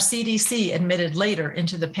 Even our CDC admitted later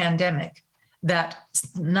into the pandemic that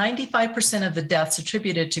 95% of the deaths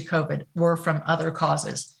attributed to COVID were from other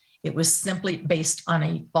causes. It was simply based on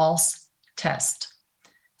a false test.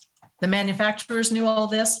 The manufacturers knew all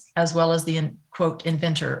this, as well as the, quote,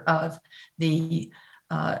 inventor of the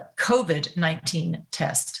COVID-19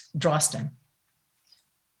 test, Drosten.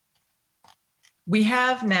 We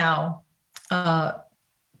have now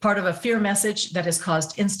part of a fear message that has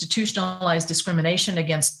caused institutionalized discrimination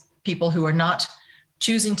against people who are not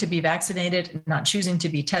choosing to be vaccinated, not choosing to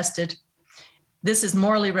be tested. This is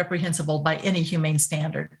morally reprehensible by any humane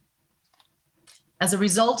standard. As a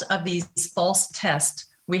result of these false tests,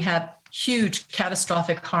 we have huge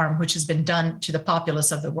catastrophic harm which has been done to the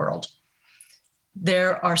populace of the world.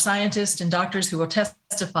 There are scientists and doctors who will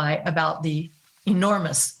testify about the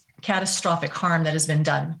enormous catastrophic harm that has been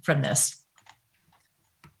done from this.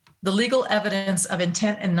 The legal evidence of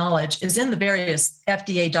intent and knowledge is in the various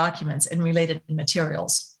FDA documents and related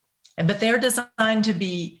materials, but they're designed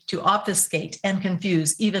to obfuscate and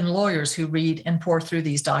confuse even lawyers who read and pore through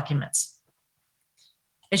these documents.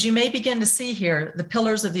 As you may begin to see here, the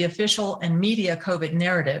pillars of the official and media COVID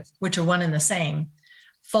narrative, which are one and the same,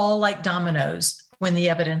 fall like dominoes when the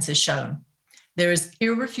evidence is shown. There is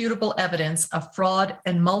irrefutable evidence of fraud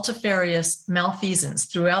and multifarious malfeasance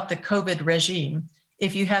throughout the COVID regime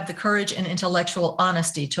if you have the courage and intellectual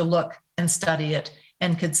honesty to look and study it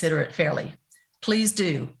and consider it fairly. Please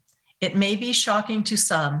do. It may be shocking to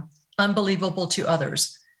some, unbelievable to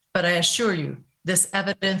others, but I assure you, this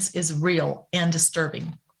evidence is real and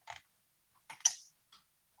disturbing.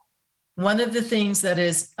 One of the things that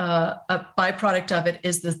is a byproduct of it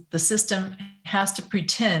is the system has to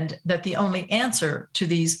pretend that the only answer to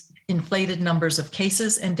these inflated numbers of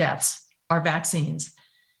cases and deaths are vaccines.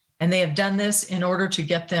 And they have done this in order to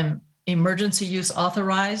get them emergency use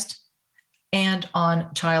authorized and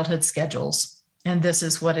on childhood schedules. And this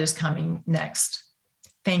is what is coming next.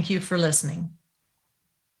 Thank you for listening.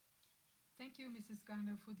 Thank you, Mrs.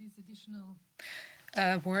 Garner, for these additional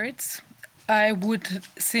words. I would,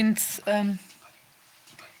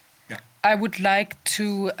 I would like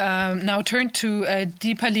to now turn to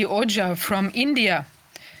Deepali Ojha from India.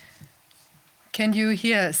 Can you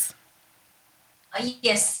hear us?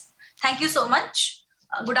 Yes, thank you so much.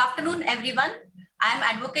 Good afternoon, everyone. I'm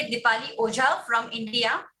Advocate Deepali Ojha from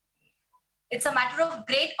India. It's a matter of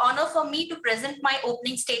great honor for me to present my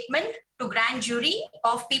opening statement to Grand Jury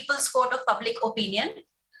of People's Court of Public Opinion.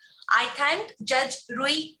 I thank Judge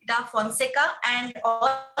Rui da Fonseca and all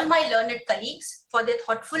my learned colleagues for their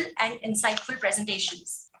thoughtful and insightful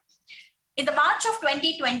presentations. In the March of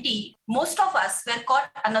 2020, most of us were caught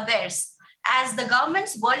unawares as the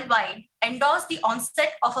governments worldwide endorsed the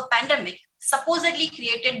onset of a pandemic supposedly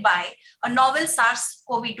created by a novel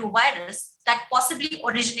SARS-CoV-2 virus that possibly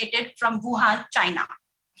originated from Wuhan, China.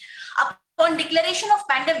 Upon declaration of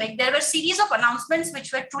pandemic, there were a series of announcements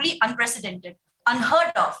which were truly unprecedented,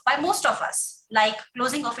 unheard of by most of us, like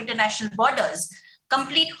closing of international borders,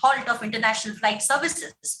 complete halt of international flight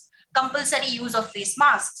services, compulsory use of face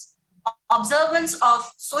masks, observance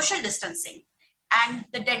of social distancing, and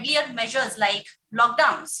the deadlier measures like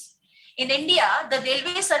lockdowns. In India, the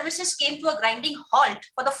railway services came to a grinding halt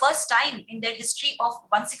for the first time in their history of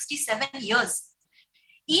 167 years.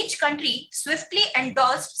 Each country swiftly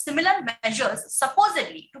endorsed similar measures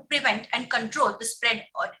supposedly to prevent and control the spread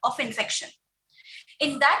of infection.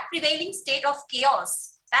 In that prevailing state of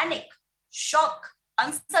chaos, panic, shock,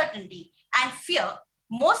 uncertainty, and fear,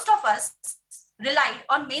 most of us relied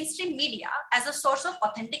on mainstream media as a source of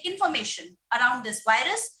authentic information around this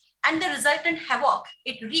virus and the resultant havoc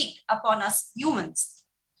it wreaked upon us humans.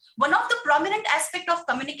 One of the prominent aspects of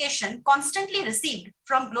communication constantly received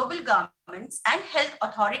from global governments and health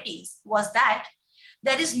authorities was that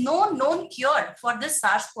there is no known cure for this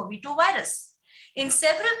SARS-CoV-2 virus. In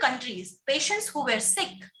several countries, patients who were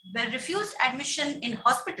sick were refused admission in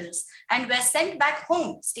hospitals and were sent back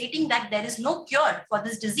home, stating that there is no cure for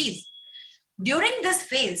this disease. During this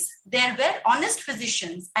phase, there were honest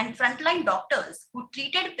physicians and frontline doctors who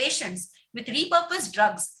treated patients with repurposed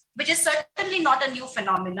drugs, which is certainly not a new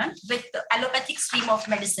phenomenon with the allopathic stream of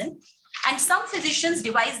medicine. And some physicians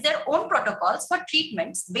devised their own protocols for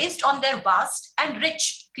treatments based on their vast and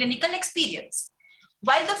rich clinical experience.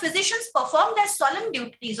 While the physicians performed their solemn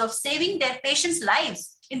duties of saving their patients'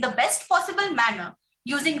 lives in the best possible manner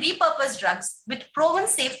using repurposed drugs with proven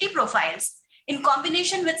safety profiles, in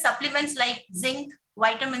combination with supplements like zinc,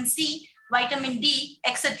 vitamin C, vitamin D,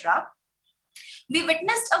 etc., we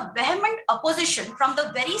witnessed a vehement opposition from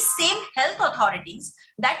the very same health authorities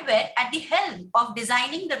that were at the helm of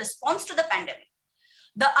designing the response to the pandemic.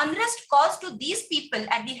 The unrest caused to these people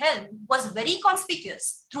at the helm was very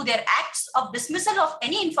conspicuous through their acts of dismissal of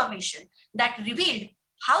any information that revealed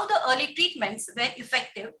how the early treatments were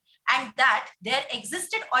effective and that there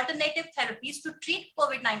existed alternative therapies to treat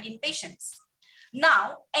COVID-19 patients.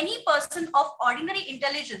 Now, any person of ordinary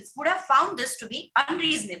intelligence would have found this to be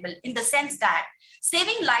unreasonable in the sense that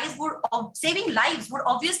saving lives would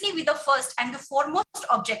obviously be the first and the foremost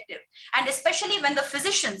objective, and especially when the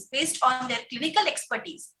physicians, based on their clinical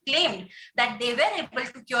expertise, claimed that they were able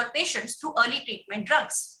to cure patients through early treatment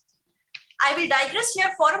drugs. I will digress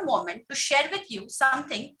here for a moment to share with you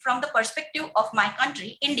something from the perspective of my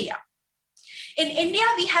country, India. In India,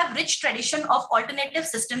 we have rich tradition of alternative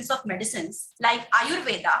systems of medicines like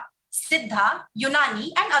Ayurveda, Siddha, Unani,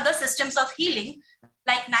 and other systems of healing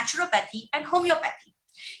like naturopathy and homeopathy.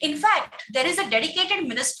 In fact, there is a dedicated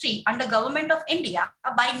ministry under Government of India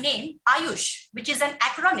by name Ayush, which is an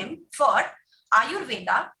acronym for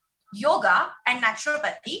Ayurveda, Yoga and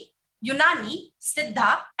Naturopathy, Unani,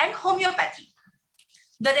 Siddha, and homeopathy.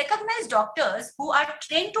 The recognized doctors who are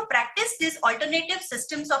trained to practice these alternative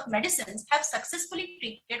systems of medicines have successfully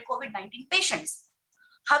treated COVID-19 patients.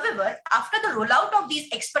 However, after the rollout of these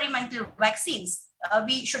experimental vaccines,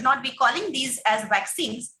 we should not be calling these as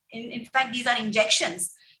vaccines. In fact, these are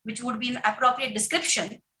injections, which would be an appropriate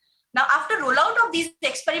description. Now, after rollout of these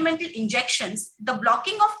experimental injections, the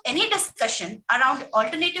blocking of any discussion around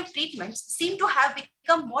alternative treatments seemed to have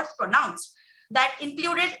become more pronounced. That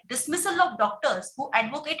included dismissal of doctors who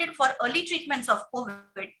advocated for early treatments of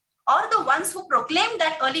COVID, or the ones who proclaimed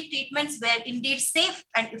that early treatments were indeed safe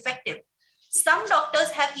and effective. Some doctors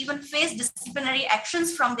have even faced disciplinary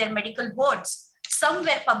actions from their medical boards. Some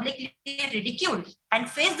were publicly ridiculed and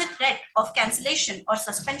faced the threat of cancellation or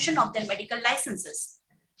suspension of their medical licenses.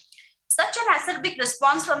 Such an acerbic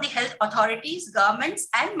response from the health authorities, governments,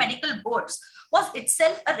 and medical boards was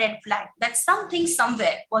itself a red flag that something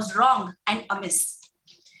somewhere was wrong and amiss.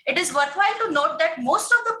 It is worthwhile to note that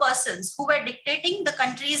most of the persons who were dictating the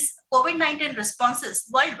country's COVID-19 responses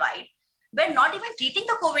worldwide were not even treating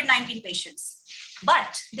the COVID-19 patients,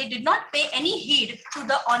 but they did not pay any heed to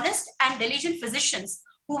the honest and diligent physicians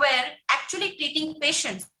who were actually treating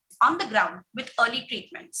patients on the ground with early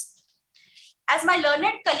treatments. As my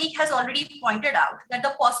learned colleague has already pointed out, that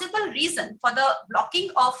the possible reason for the blocking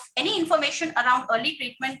of any information around early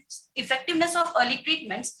treatments, effectiveness of early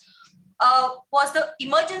treatments, was the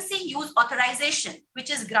emergency use authorization, which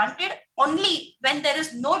is granted only when there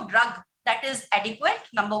is no drug that is adequate,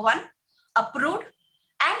 number one, approved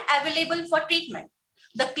and available for treatment.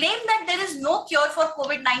 The claim that there is no cure for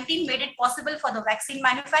COVID-19 made it possible for the vaccine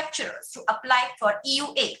manufacturers to apply for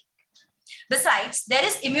EUA. Besides, there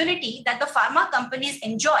is immunity that the pharma companies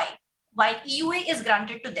enjoy while EUA is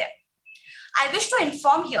granted to them. I wish to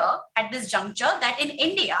inform here at this juncture that in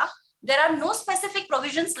India, there are no specific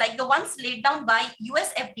provisions like the ones laid down by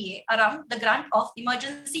US FDA around the grant of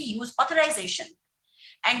emergency use authorization.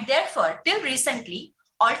 And therefore, till recently,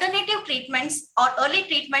 alternative treatments or early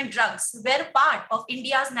treatment drugs were part of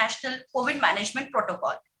India's national COVID management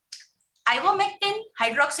protocol. Ivermectin,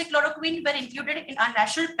 hydroxychloroquine were included in our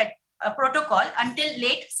national protocol until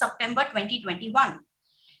late September 2021.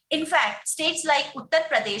 In fact, states like Uttar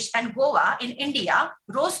Pradesh and Goa in India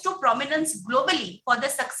rose to prominence globally for the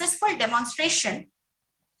successful demonstration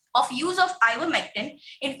of use of ivermectin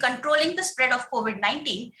in controlling the spread of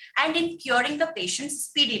COVID-19 and in curing the patients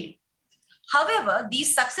speedily. However,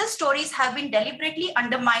 these success stories have been deliberately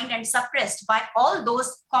undermined and suppressed by all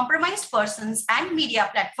those compromised persons and media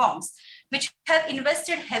platforms which have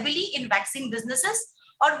invested heavily in vaccine businesses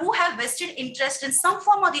or who have vested interest in some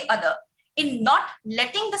form or the other in not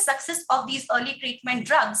letting the success of these early treatment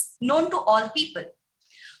drugs known to all people.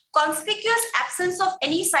 Conspicuous absence of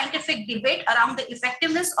any scientific debate around the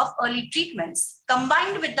effectiveness of early treatments,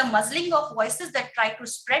 combined with the muzzling of voices that try to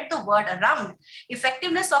spread the word around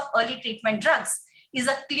effectiveness of early treatment drugs, is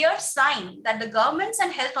a clear sign that the governments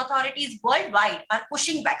and health authorities worldwide are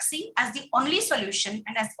pushing vaccine as the only solution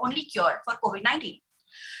and as the only cure for COVID-19.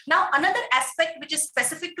 Now, another aspect which is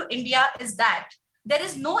specific to India is that there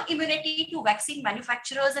is no immunity to vaccine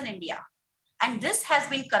manufacturers in India. And this has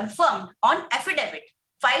been confirmed on affidavit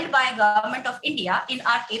filed by Government of India in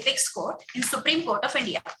our apex court in Supreme Court of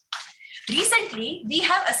India. Recently, we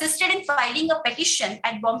have assisted in filing a petition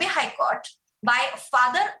at Bombay High Court by a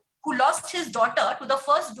father who lost his daughter to the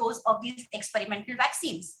first dose of these experimental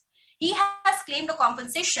vaccines. He has claimed a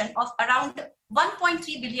compensation of around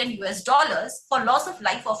 $1.3 billion for loss of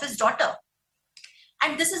life of his daughter.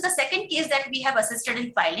 And this is the second case that we have assisted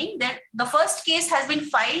in filing. The first case has been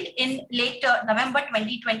filed in late November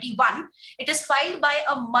 2021. It is filed by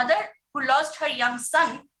a mother who lost her young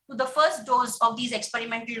son to the first dose of these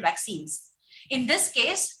experimental vaccines. In this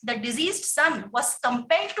case, the deceased son was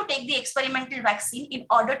compelled to take the experimental vaccine in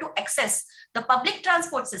order to access the public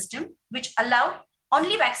transport system, which allowed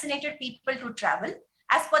only vaccinated people to travel,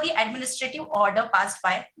 as per the administrative order passed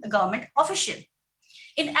by the government official.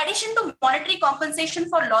 In addition to monetary compensation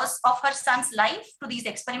for loss of her son's life to these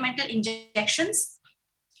experimental injections,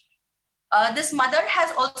 this mother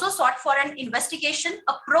has also sought for an investigation,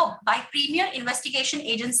 a probe by Premier Investigation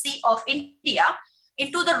Agency of India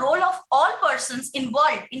into the role of all persons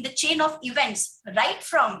involved in the chain of events, right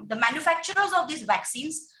from the manufacturers of these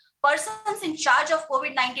vaccines, persons in charge of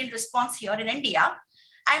COVID-19 response here in India,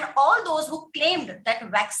 and all those who claimed that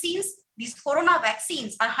vaccines, these corona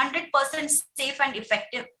vaccines, are 100% safe and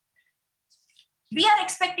effective. We are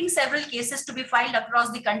expecting several cases to be filed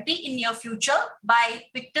across the country in near future by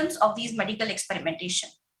victims of these medical experimentation.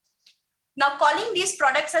 Now, calling these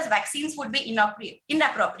products as vaccines would be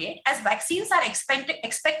inappropriate, as vaccines are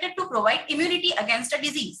expected to provide immunity against a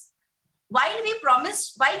disease. While we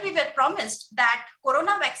were promised that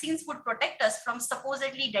corona vaccines would protect us from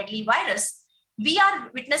supposedly deadly virus, we are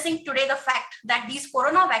witnessing today the fact that these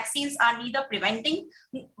corona vaccines are neither preventing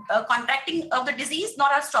contracting of the disease nor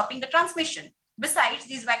are stopping the transmission. Besides,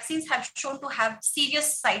 these vaccines have shown to have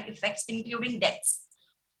serious side effects, including deaths.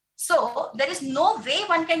 So there is no way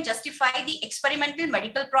one can justify the experimental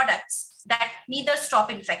medical products that neither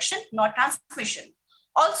stop infection nor transmission.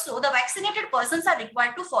 Also, the vaccinated persons are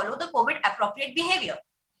required to follow the COVID appropriate behavior.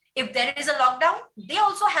 If there is a lockdown, they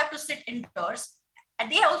also have to sit indoors,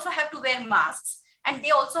 and they also have to wear masks, and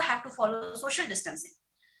they also have to follow social distancing.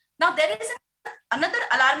 Now, there is another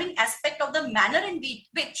alarming aspect of the manner in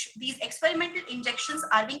which these experimental injections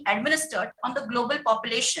are being administered on the global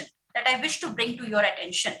population that I wish to bring to your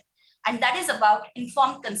attention, and that is about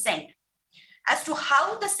informed consent. As to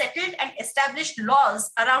how the settled and established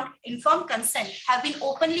laws around informed consent have been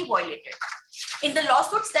openly violated. In the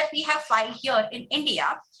lawsuits that we have filed here in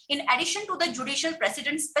India, in addition to the judicial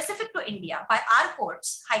precedents specific to India by our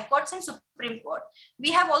courts, High Courts and Supreme Court,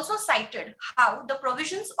 we have also cited how the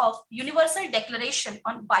provisions of Universal Declaration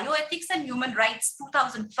on Bioethics and Human Rights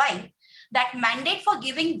 2005 that mandate for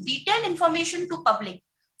giving detailed information to public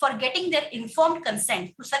for getting their informed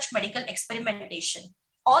consent to such medical experimentation.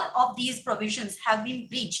 All of these provisions have been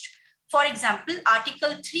breached. For example,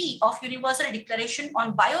 Article 3 of Universal Declaration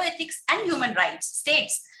on Bioethics and Human Rights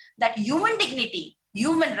states that human dignity,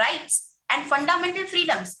 human rights, and fundamental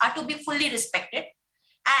freedoms are to be fully respected,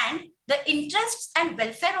 and the interests and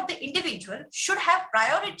welfare of the individual should have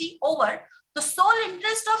priority over the sole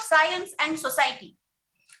interest of science and society.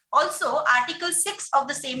 Also, Article 6 of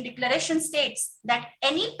the same declaration states that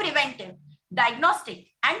any preventive, diagnostic,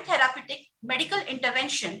 and therapeutic medical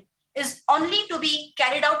intervention is only to be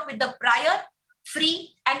carried out with the prior,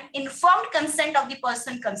 free, and informed consent of the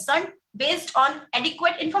person concerned based on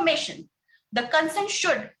adequate information. The consent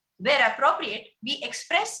should, where appropriate, be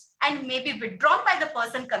expressed and may be withdrawn by the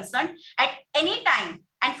person concerned at any time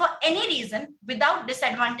and for any reason without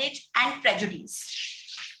disadvantage and prejudice.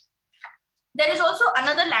 There is also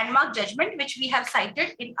another landmark judgment which we have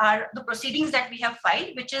cited in the proceedings that we have filed,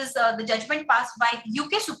 which is the judgment passed by the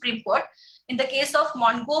UK Supreme Court in the case of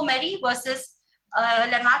Montgomery versus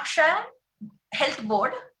Lanarkshire Health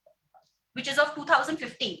Board, which is of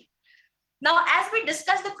 2015. Now, as we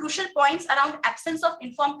discuss the crucial points around absence of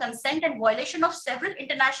informed consent and violation of several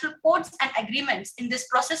international codes and agreements in this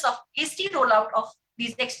process of hasty rollout of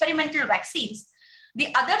these experimental vaccines,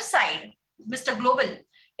 the other side, Mr. Global,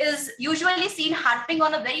 is usually seen harping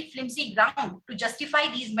on a very flimsy ground to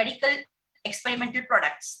justify these medical experimental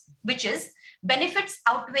products, which is benefits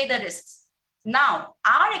outweigh the risks. Now,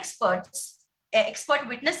 our expert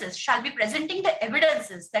witnesses shall be presenting the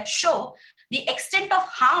evidences that show the extent of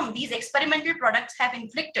harm these experimental products have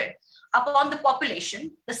inflicted upon the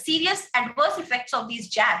population, the serious adverse effects of these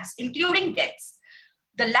jabs, including deaths,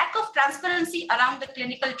 the lack of transparency around the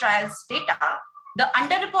clinical trials data, the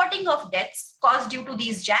underreporting of deaths caused due to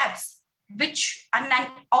these jabs, and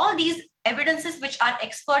all these evidences which our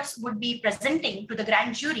experts would be presenting to the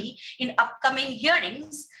grand jury in upcoming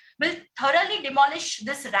hearings will thoroughly demolish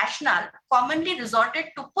this rationale commonly resorted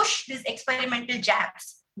to push these experimental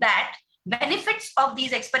jabs, that benefits of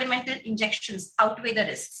these experimental injections outweigh the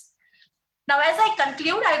risks. Now, as I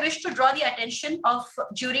conclude, I wish to draw the attention of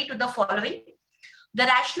jury to the following. The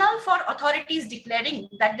rationale for authorities declaring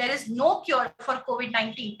that there is no cure for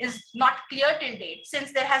COVID-19 is not clear till date,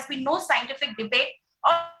 since there has been no scientific debate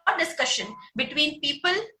or discussion between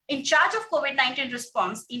people in charge of COVID-19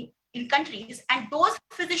 response in countries and those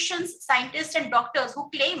physicians, scientists, and doctors who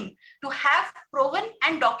claim to have proven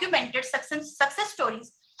and documented success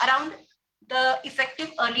stories around the effective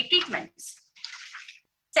early treatments.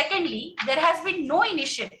 Secondly, there has been no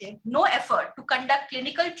initiative, no effort to conduct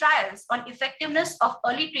clinical trials on effectiveness of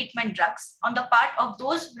early treatment drugs on the part of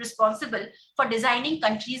those responsible for designing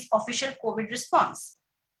countries' official COVID response.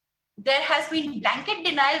 There has been blanket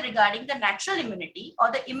denial regarding the natural immunity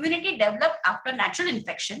or the immunity developed after natural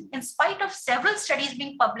infection, in spite of several studies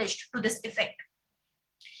being published to this effect.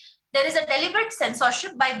 There is a deliberate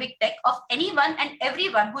censorship by big tech of anyone and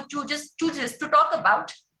everyone who chooses to talk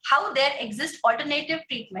about how there exist alternative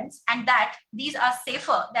treatments and that these are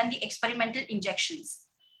safer than the experimental injections.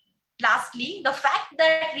 Lastly, the fact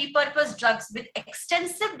that repurposed drugs with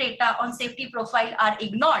extensive data on safety profile are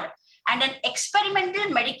ignored and an experimental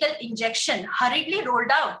medical injection hurriedly rolled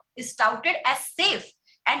out is touted as safe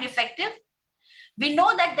and effective. We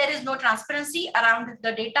know that there is no transparency around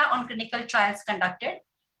the data on clinical trials conducted.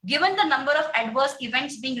 Given the number of adverse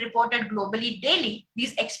events being reported globally daily,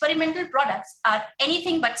 these experimental products are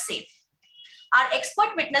anything but safe. Our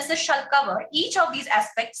expert witnesses shall cover each of these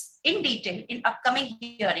aspects in detail in upcoming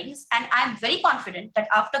hearings, and I am very confident that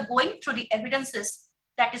after going through the evidences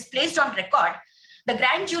that is placed on record, the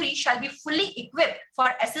grand jury shall be fully equipped for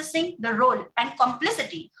assessing the role and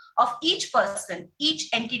complicity of each person, each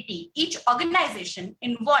entity, each organization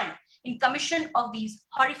involved in commission of these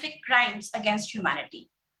horrific crimes against humanity.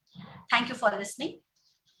 Thank you for listening.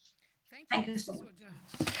 Thank you so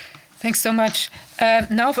much. Thanks so much.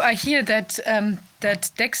 Now I hear that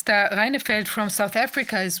that Dexter Reinefeld from South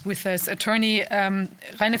Africa is with us. Attorney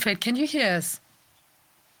Reinefeld, can you hear us?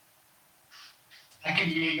 I can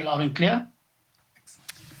hear you loud and clear.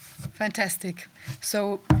 Fantastic.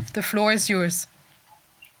 So the floor is yours.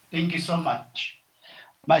 Thank you so much.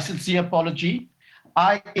 My sincere apology.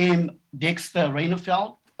 I am Dexter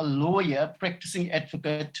Reinefeld, a lawyer, practicing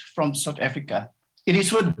advocate from South Africa. It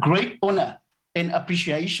is with great honor and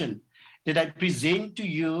appreciation that I present to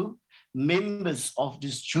you, members of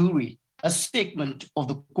this jury, a segment of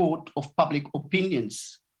the Court of Public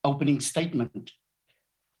Opinion's opening statement.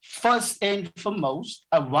 First and foremost,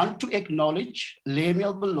 I want to acknowledge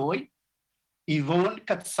Lemuel Baloyi, Yvonne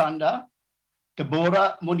Katsanda,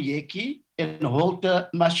 Deborah Monieki, and Holter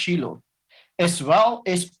Mashilo, as well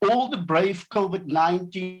as all the brave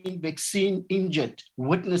COVID-19 vaccine injured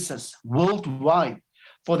witnesses worldwide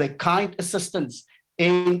for their kind assistance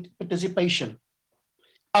and participation.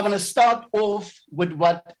 I'm going to start off with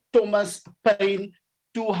what Thomas Paine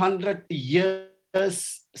 200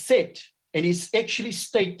 years said, and he's actually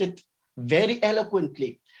stated very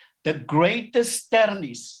eloquently: the greatest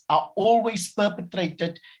tyrannies are always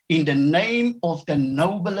perpetrated in the name of the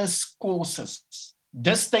noblest causes.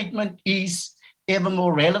 This statement is ever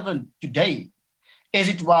more relevant today as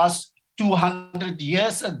it was 200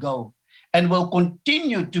 years ago, and will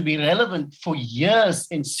continue to be relevant for years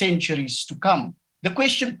and centuries to come. The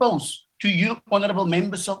question posed to you, honorable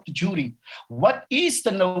members of the jury, what is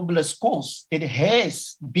the noblest cause that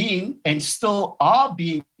has been and still are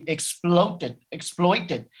being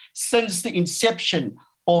exploited since the inception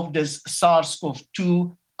of this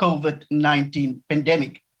SARS-CoV-2 COVID-19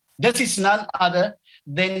 pandemic? This is none other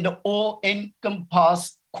than the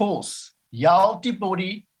all-encompassing cause. Healthy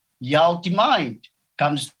body, healthy mind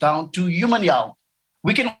comes down to human health.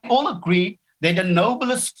 We can all agree that the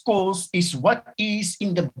noblest cause is what is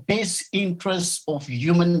in the best interest of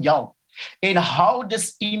human health and how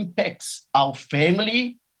this impacts our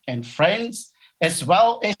family and friends, as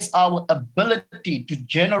well as our ability to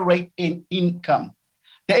generate an income.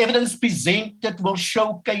 The evidence presented will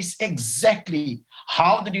showcase exactly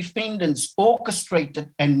how the defendants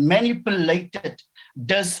orchestrated and manipulated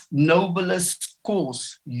this noblest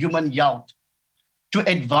cause, human health, to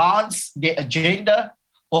advance their agenda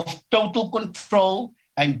of total control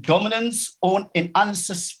and dominance on an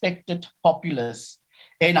unsuspected populace,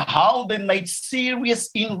 and how they made serious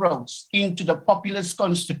inroads into the populace's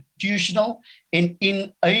constitutional and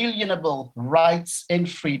inalienable rights and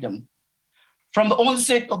freedom. From the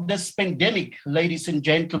onset of this pandemic, ladies and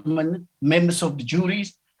gentlemen, members of the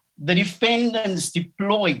juries, the defendants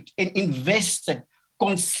deployed and invested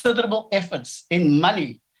considerable efforts and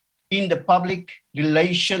money in the public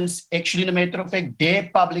relations, actually, in a matter of fact, their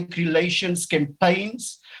public relations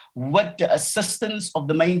campaigns with the assistance of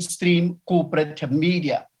the mainstream corporate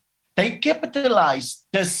media. They capitalized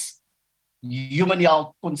this human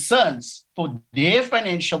health concerns for their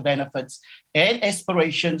financial benefits and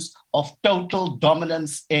aspirations of total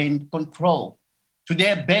dominance and control. To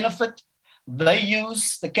their benefit, they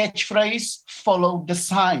use the catchphrase, follow the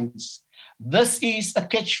signs. This is a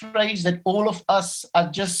catchphrase that all of us are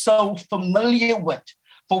just so familiar with.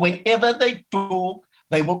 For whenever they talk,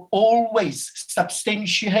 They will always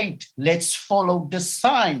substantiate, let's follow the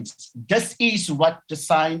science. This is what the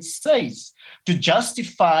science says, to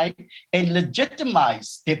justify and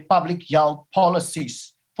legitimize their public health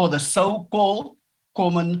policies for the so-called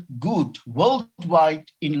common good worldwide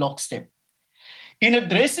in lockstep. In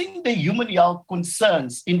addressing the human health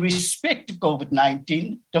concerns in respect to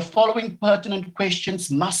COVID-19, the following pertinent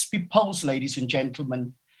questions must be posed, ladies and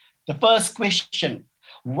gentlemen. The first question,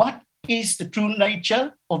 what is the true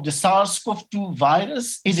nature of the SARS-CoV-2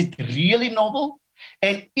 virus? Is it really novel?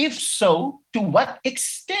 And if so, to what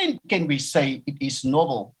extent can we say it is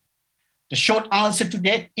novel? The short answer to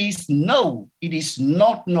that is no, it is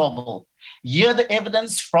not novel. Here, the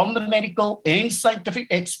evidence from the medical and scientific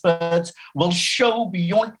experts will show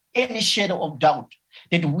beyond any shadow of doubt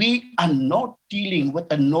that we are not dealing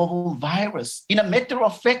with a novel virus. In a matter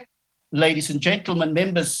of fact, ladies and gentlemen,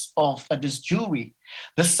 members of this jury,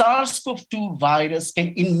 the SARS-CoV-2 virus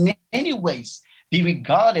can in many ways be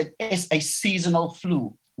regarded as a seasonal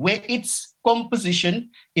flu, where its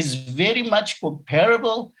composition is very much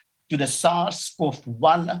comparable to the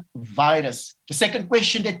SARS-CoV-1 virus. The second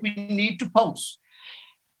question that we need to pose,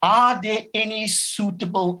 are there any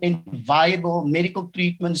suitable and viable medical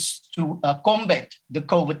treatments to combat the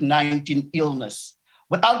COVID-19 illness?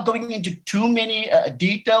 Without going into too many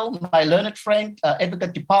detail, my learned friend,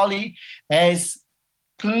 Advocate Dipali, has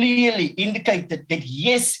clearly indicated that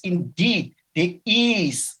yes, indeed, there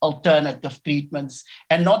is alternative treatments,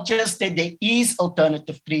 and not just that there is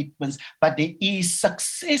alternative treatments, but there is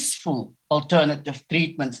successful alternative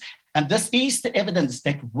treatments. And this is the evidence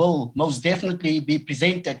that will most definitely be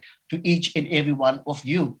presented to each and every one of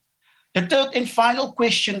you. The third and final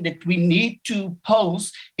question that we need to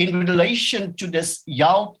pose in relation to this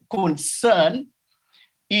health concern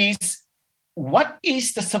is, what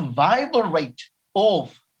is the survival rate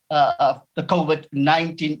of the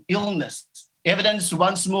COVID-19 illness? Evidence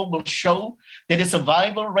once more will show that the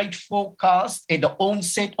survival rate forecast at the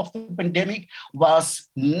onset of the pandemic was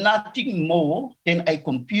nothing more than a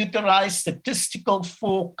computerized statistical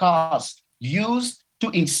forecast used to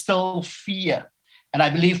instill fear. And I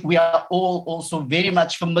believe we are all also very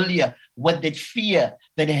much familiar with that fear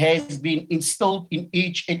that has been instilled in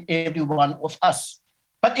each and every one of us.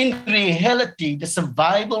 But in reality, the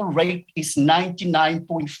survival rate is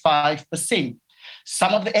 99.5%.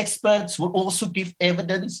 Some of the experts will also give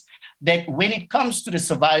evidence that when it comes to the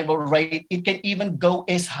survival rate, it can even go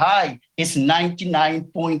as high as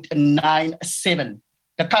 99.97.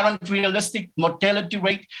 The current realistic mortality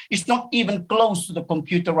rate is not even close to the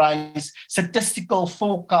computerized statistical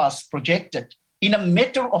forecast projected. In a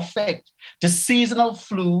matter of fact, the seasonal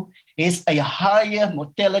flu has a higher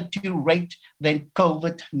mortality rate than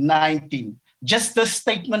COVID-19. Just this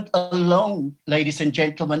statement alone, ladies and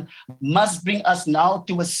gentlemen, must bring us now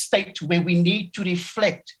to a state where we need to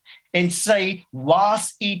reflect and say,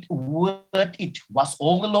 was it worth it? Was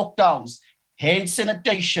all the lockdowns, hand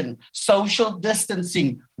sanitation, social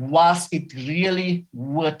distancing, was it really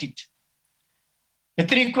worth it? The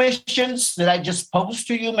three questions that I just posed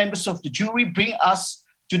to you, members of the jury, bring us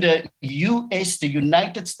to the US, the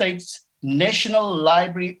United States National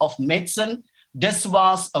Library of Medicine. This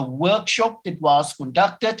was a workshop that was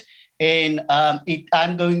conducted, and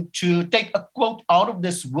I'm going to take a quote out of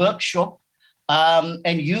this workshop,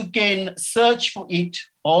 and you can search for it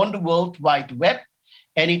on the World Wide Web.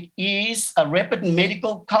 And it is a rapid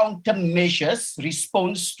medical countermeasures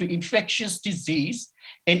response to infectious disease,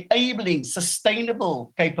 enabling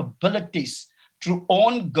sustainable capabilities through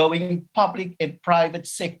ongoing public and private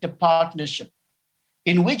sector partnership,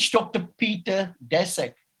 in which Dr. Peter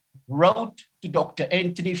Daszak wrote to Dr.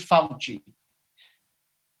 Anthony Fauci,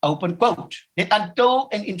 open quote, that until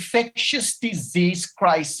an infectious disease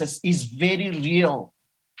crisis is very real,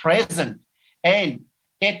 present, and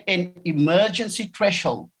at an emergency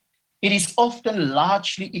threshold, it is often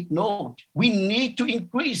largely ignored. We need to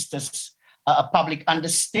increase this public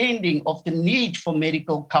understanding of the need for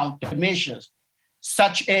medical countermeasures,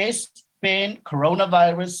 such as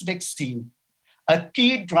pan-coronavirus vaccine. A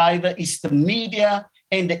key driver is the media,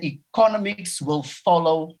 and the economics will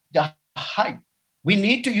follow the hype. We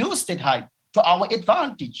need to use that hype to our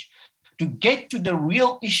advantage. To get to the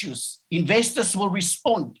real issues, investors will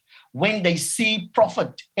respond when they see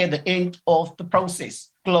profit at the end of the process,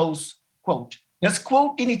 close quote. This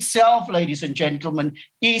quote in itself, ladies and gentlemen,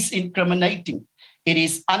 is incriminating. It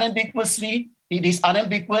is unambiguous.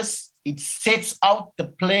 It sets out the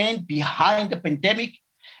plan behind the pandemic.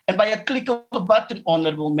 And by a click of a button,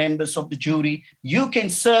 honorable members of the jury, you can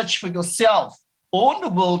search for yourself on the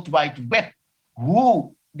World Wide Web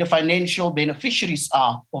who the financial beneficiaries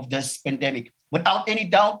are of this pandemic. Without any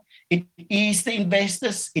doubt, it is the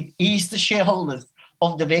investors, it is the shareholders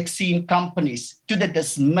of the vaccine companies, to the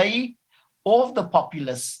dismay of the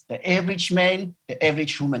populace, the average man, the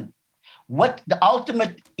average woman. What the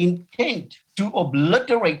ultimate intent to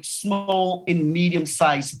obliterate small and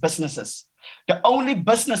medium-sized businesses. The only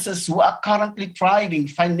businesses who are currently thriving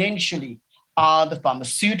financially are the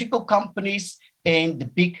pharmaceutical companies and the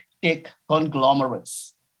big tech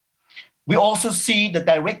conglomerates. We also see the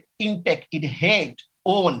direct impact it had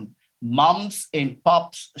on mums and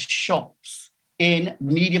pops shops and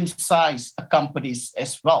medium-sized companies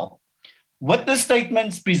as well. What the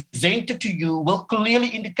statements presented to you will clearly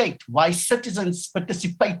indicate why citizens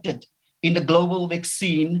participated in the global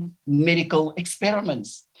vaccine medical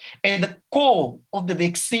experiments. At the core of the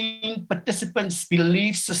vaccine participants'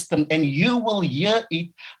 belief system, and you will hear it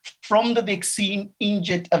from the vaccine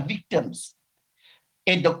injured victims.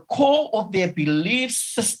 At the core of their belief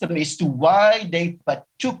system as to why they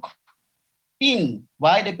partook in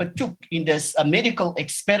this medical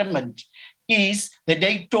experiment is that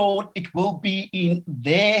they thought it will be in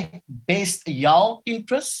their best health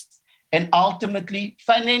interest and ultimately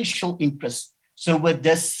financial interest. So with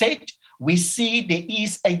this said, we see there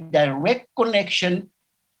is a direct connection.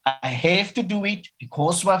 I have to do it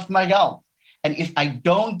because of my health. And if I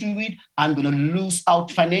don't do it, I'm going to lose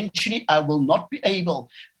out financially. I will not be able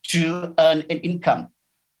to earn an income.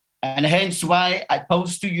 And hence why I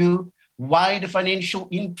pose to you, why the financial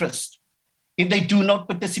interest? If they do not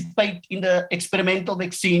participate in the experimental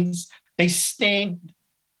vaccines, they stand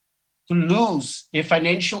to lose their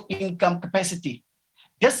financial income capacity.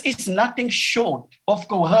 This is nothing short of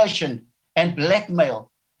coercion and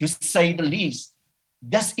blackmail, to say the least.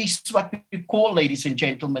 This is what we call, ladies and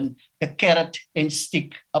gentlemen, the carrot and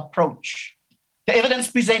stick approach. The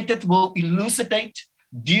evidence presented will elucidate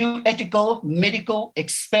due ethical medical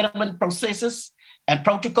experiment processes and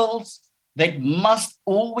protocols that must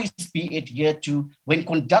always be adhered to when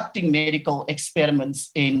conducting medical experiments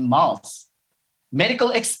in mass.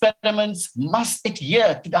 Medical experiments must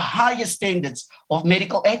adhere to the highest standards of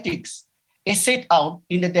medical ethics as set out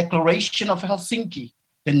in the Declaration of Helsinki,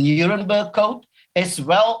 the Nuremberg Code, as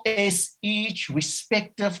well as each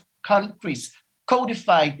respective country's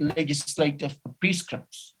codified legislative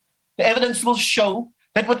prescripts. The evidence will show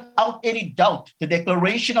that without any doubt, the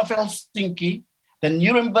Declaration of Helsinki, the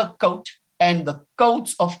Nuremberg Code, and the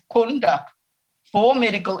codes of conduct for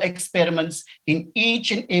medical experiments in each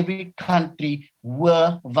and every country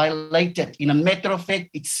were violated. In a matter of fact,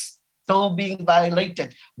 it's still being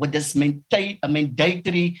violated with this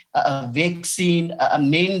mandatory vaccine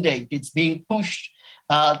mandate. It's being pushed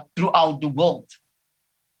throughout the world.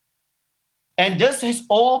 And this has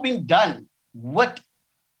all been done with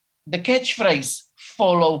the catchphrase,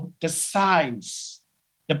 follow the science.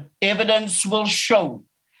 The evidence will show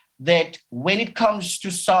that when it comes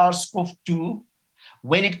to SARS-CoV-2,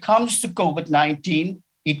 when it comes to COVID-19,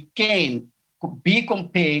 it can be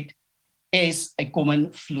compared as a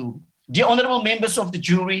common flu. The honorable members of the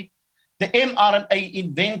jury, the mRNA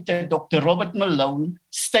inventor, Dr. Robert Malone,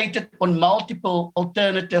 stated on multiple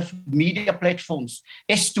alternative media platforms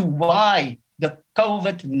as to why the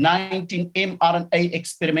COVID-19 mRNA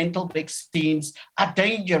experimental vaccines are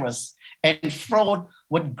dangerous and fraught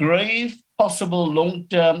with grave possible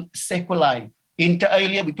long-term sequelae. Inter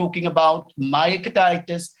alia, we're talking about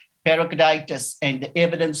myocarditis, pericarditis, and the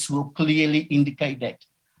evidence will clearly indicate that.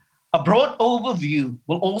 A broad overview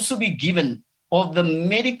will also be given of the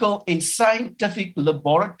medical and scientific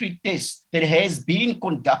laboratory tests that has been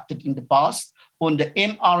conducted in the past on the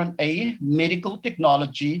mRNA medical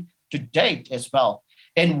technology to date as well,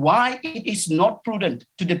 and why it is not prudent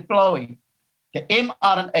to deploy the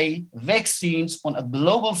mRNA vaccines on a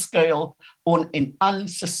global scale on an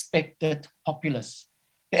unsuspected populace.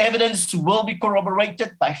 The evidence will be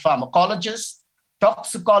corroborated by pharmacologists,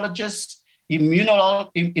 toxicologists,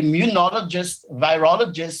 immunologists,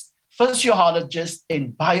 virologists, physiologists,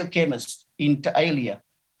 and biochemists, inter alia.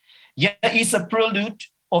 Here is a prelude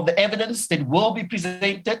of the evidence that will be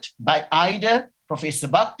presented by either Professor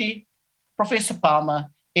Bhakdi, Professor Palmer,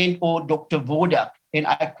 and or Dr. Wodak. And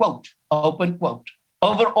I quote, open quote,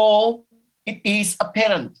 overall, it is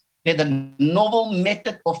apparent that the novel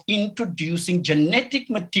method of introducing genetic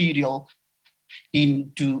material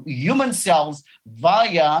into human cells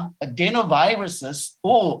via adenoviruses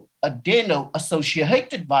or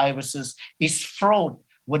adeno-associated viruses is fraught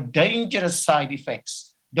with dangerous side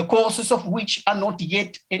effects, the causes of which are not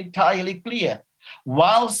yet entirely clear.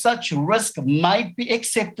 While such risk might be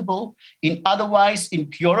acceptable in otherwise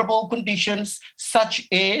incurable conditions such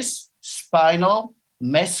as spinal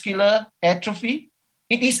muscular atrophy,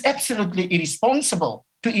 It is absolutely irresponsible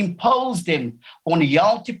to impose them on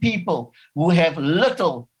healthy people who have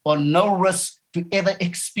little or no risk to ever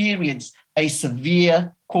experience a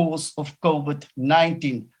severe course of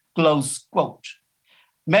COVID-19, close quote.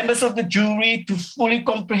 Members of the jury, to fully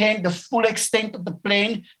comprehend the full extent of the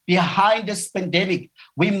plan behind this pandemic,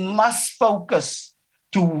 we must focus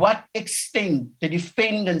to what extent the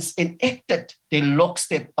defendants enacted their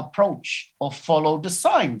lockstep approach or follow the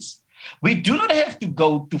signs. We do not have to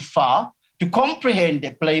go too far to comprehend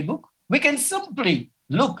their playbook. We can simply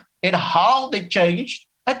look at how they changed,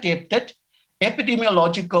 adapted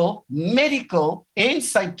epidemiological, medical, and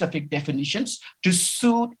scientific definitions to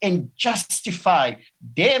suit and justify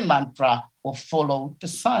their mantra of follow the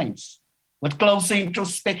science. With closer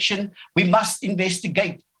introspection, we must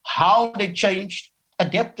investigate how they changed,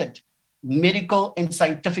 adapted medical and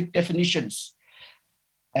scientific definitions.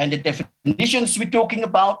 And the definitions we're talking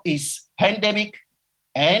about is pandemic,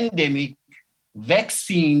 endemic,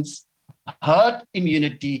 vaccines, herd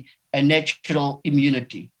immunity, and natural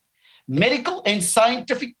immunity. Medical and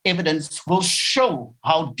scientific evidence will show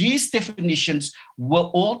how these definitions were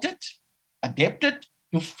altered, adapted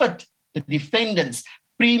to fit the defendant's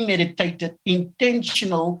premeditated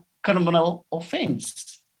intentional criminal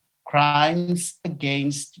offense, crimes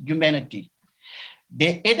against humanity.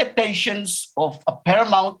 The adaptations of a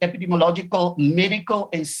paramount epidemiological, medical,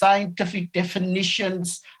 and scientific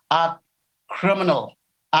definitions are criminal,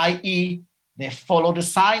 i.e., they follow the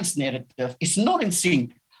science narrative, is not in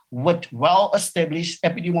sync with well-established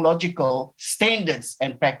epidemiological standards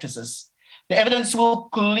and practices. The evidence will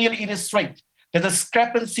clearly illustrate the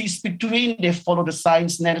discrepancies between the follow the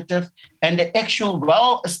science narrative and the actual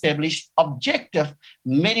well-established objective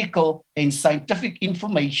medical and scientific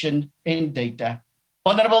information and data.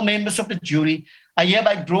 Honorable members of the jury, I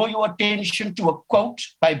hereby draw your attention to a quote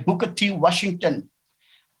by Booker T. Washington.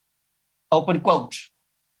 Open quote.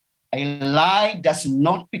 A lie does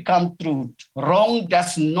not become truth. Wrong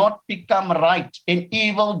does not become right. And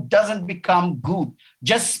evil doesn't become good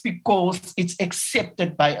just because it's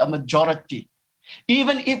accepted by a majority.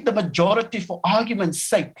 Even if the majority, for argument's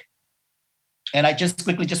sake, and I just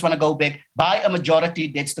quickly want to go back, by a majority,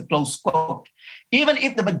 that's the close quote. Even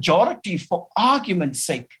if the majority, for argument's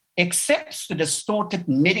sake, accepts the distorted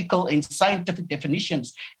medical and scientific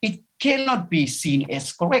definitions, it cannot be seen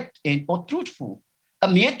as correct and or truthful. A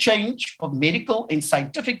mere change of medical and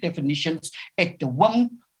scientific definitions at the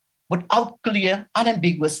whim without clear,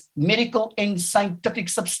 unambiguous medical and scientific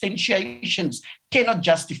substantiations cannot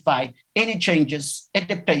justify any changes,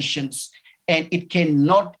 adaptations, and it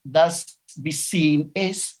cannot thus be seen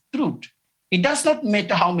as truth. It does not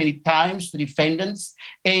matter how many times the defendants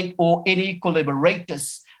and or any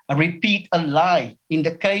collaborators repeat a lie. In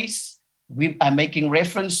the case we are making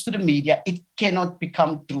reference to the media, it cannot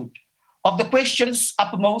become truth. Of the questions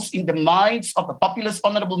uppermost in the minds of the populace,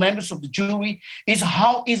 honorable members of the jury, is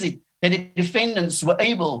how is it that the defendants were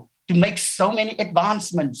able to make so many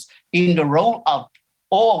advancements in the rollout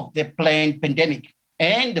of the planned pandemic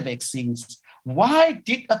and the vaccines? Why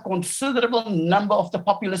did a considerable number of the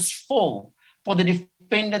populace fall for the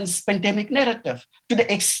defendants' pandemic narrative to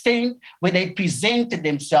the extent where they presented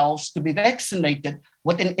themselves to be vaccinated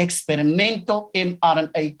with an experimental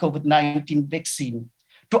mRNA COVID-19 vaccine?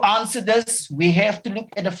 To answer this, we have to look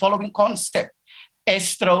at the following concept,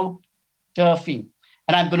 astroturfing.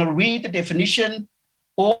 And I'm going to read the definition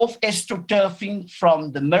of astroturfing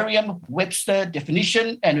from the Merriam-Webster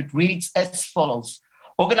definition, and it reads as follows.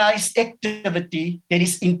 Organized activity that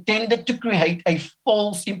is intended to create a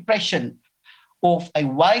false impression of a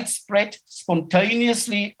widespread,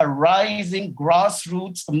 spontaneously arising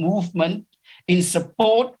grassroots movement in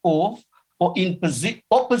support of or in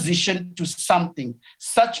opposition to something,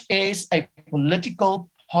 such as a political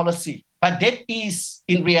policy. But that is,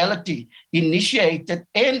 in reality, initiated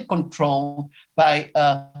and controlled by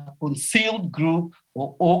a concealed group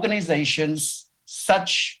or organizations,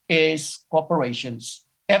 such as corporations.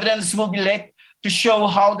 Evidence will be led to show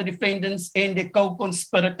how the defendants and the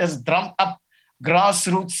co-conspirators drummed up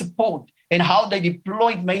grassroots support and how they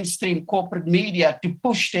deployed mainstream corporate media to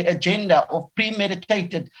push their agenda of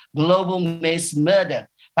premeditated global mass murder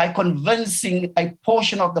by convincing a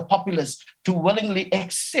portion of the populace to willingly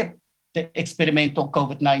accept the experimental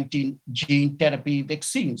COVID-19 gene therapy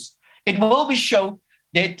vaccines. It will be shown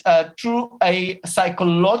that through a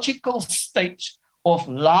psychological state of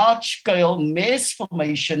large-scale mass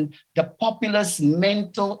formation, the populace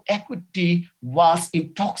mental acuity was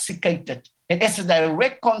intoxicated. And as a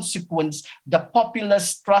direct consequence, the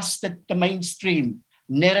populace trusted the mainstream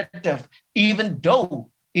narrative, even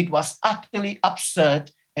though it was utterly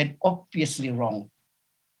absurd and obviously wrong.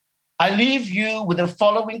 I leave you with the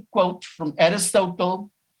following quote from Aristotle.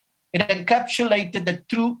 It encapsulated the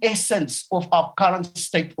true essence of our current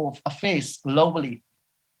state of affairs globally.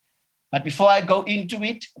 But before I go into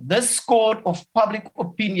it, this court of public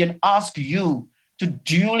opinion asks you to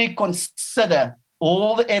duly consider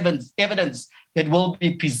all the evidence that will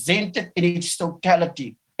be presented in its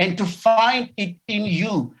totality and to find it in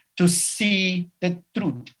you to see the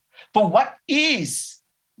truth. For what it is,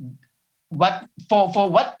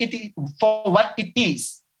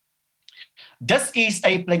 this is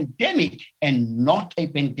a pandemic and not a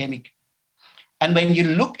pandemic. And when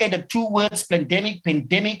you look at the two words, pandemic,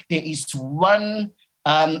 there is one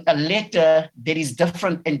a letter that is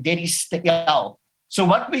different, and that is the L. So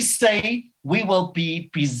what we say, we will be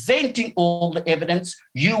presenting all the evidence.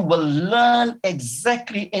 You will learn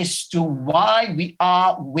exactly as to why we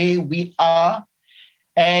are where we are.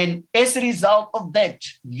 And as a result of that,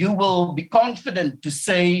 you will be confident to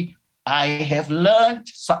say, I have learned,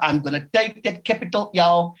 so I'm going to take that capital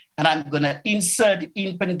L and I'm going to insert it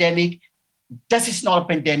in pandemic. This is not a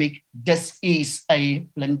pandemic. This is a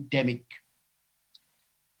pandemic.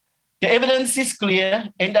 The evidence is clear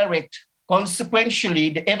and direct. Consequentially,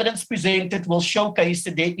 the evidence presented will showcase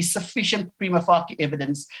that there is sufficient prima facie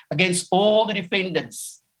evidence against all the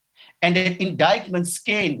defendants, and that indictments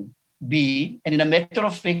can be, and in a matter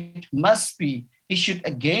of fact, must be issued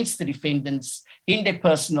against the defendants in their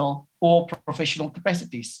personal or professional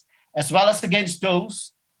capacities, as well as against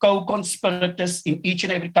those co-conspirators in each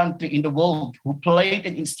and every country in the world who played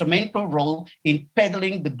an instrumental role in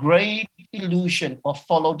peddling the great illusion of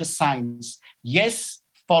follow the signs. Yes,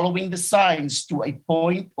 following the signs to a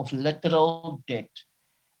point of literal death.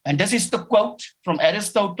 And this is the quote from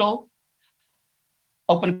Aristotle,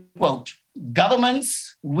 open quote.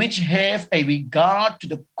 Governments which have a regard to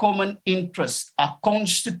the common interest are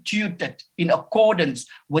constituted in accordance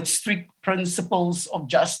with strict principles of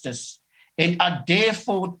justice and are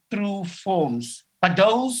therefore true forms. But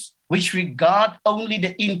those which regard only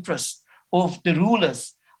the interest of the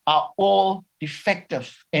rulers are all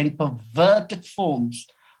defective and perverted forms,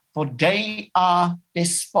 for they are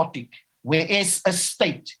despotic, whereas a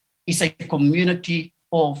state is a community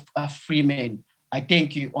of free men. I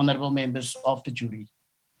thank you, honorable members of the jury.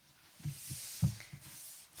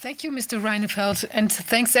 Thank you, Mr. Reinefeld, and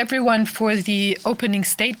thanks everyone for the opening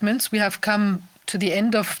statements. We have come to the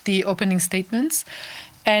end of the opening statements,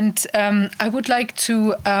 and I would like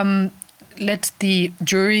to let the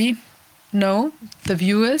jury know, the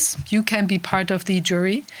viewers, you can be part of the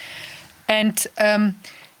jury. And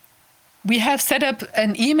we have set up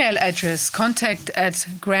an email address,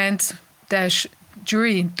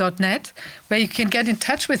 contact@grand-jury.net, where you can get in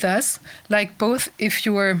touch with us, like both if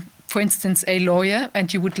you're, for instance, a lawyer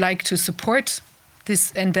and you would like to support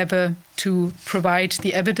this endeavor to provide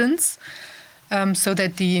the evidence so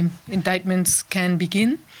that the indictments can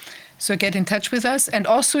begin. So get in touch with us. And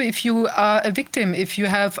also if you are a victim, if you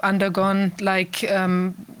have undergone like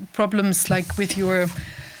problems like with your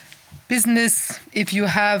business, if you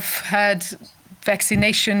have had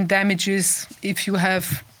vaccination damages, if you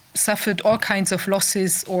have suffered all kinds of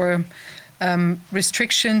losses or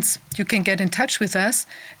restrictions, you can get in touch with us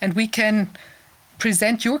and we can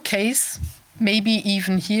present your case, maybe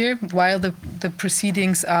even here while the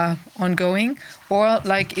proceedings are ongoing, or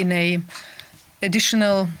like in a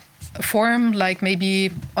additional forum, like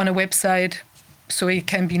maybe on a website, so it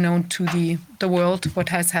can be known to the world what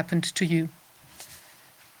has happened to you.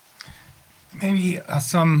 Maybe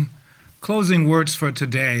some closing words for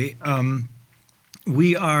today.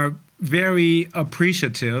 We are very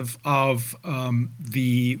appreciative of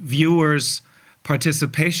the viewers'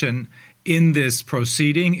 participation in this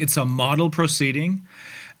proceeding. It's a model proceeding.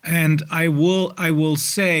 And I will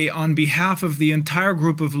say on behalf of the entire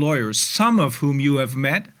group of lawyers, some of whom you have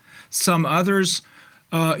met, some others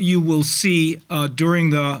you will see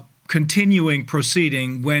during the continuing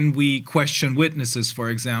proceeding when we question witnesses, for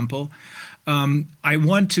example. I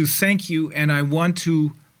want to thank you and I want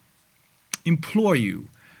to implore you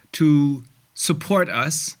to support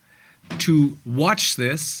us, to watch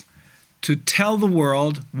this, to tell the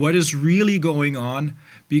world what is really going on,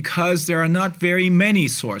 because there are not very many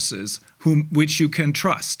sources which you can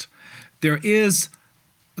trust. There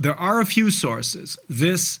are a few sources.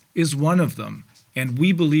 This is one of them. And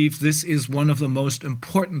we believe this is one of the most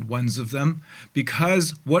important ones of them,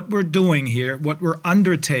 because what we're doing here, what we're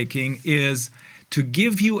undertaking, is to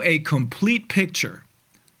give you a complete picture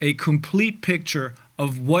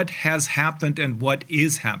of what has happened and what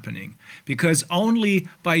is happening. Because only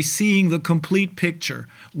by seeing the complete picture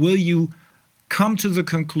will you come to the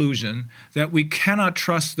conclusion that we cannot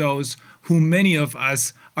trust those whom many of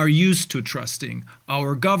us are used to trusting.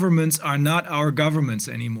 Our governments are not our governments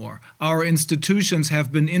anymore. Our institutions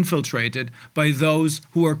have been infiltrated by those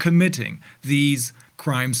who are committing these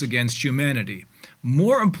crimes against humanity.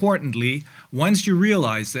 More importantly, once you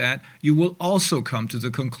realize that, you will also come to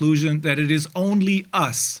the conclusion that it is only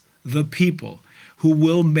us, the people, who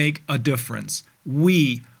will make a difference.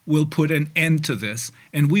 We will put an end to this,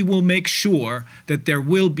 and we will make sure that there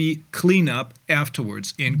will be cleanup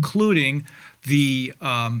afterwards, including the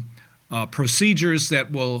procedures that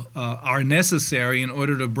are necessary in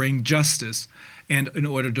order to bring justice and in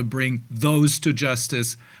order to bring those to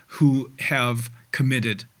justice who have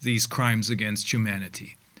committed these crimes against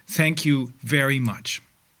humanity. Thank you very much.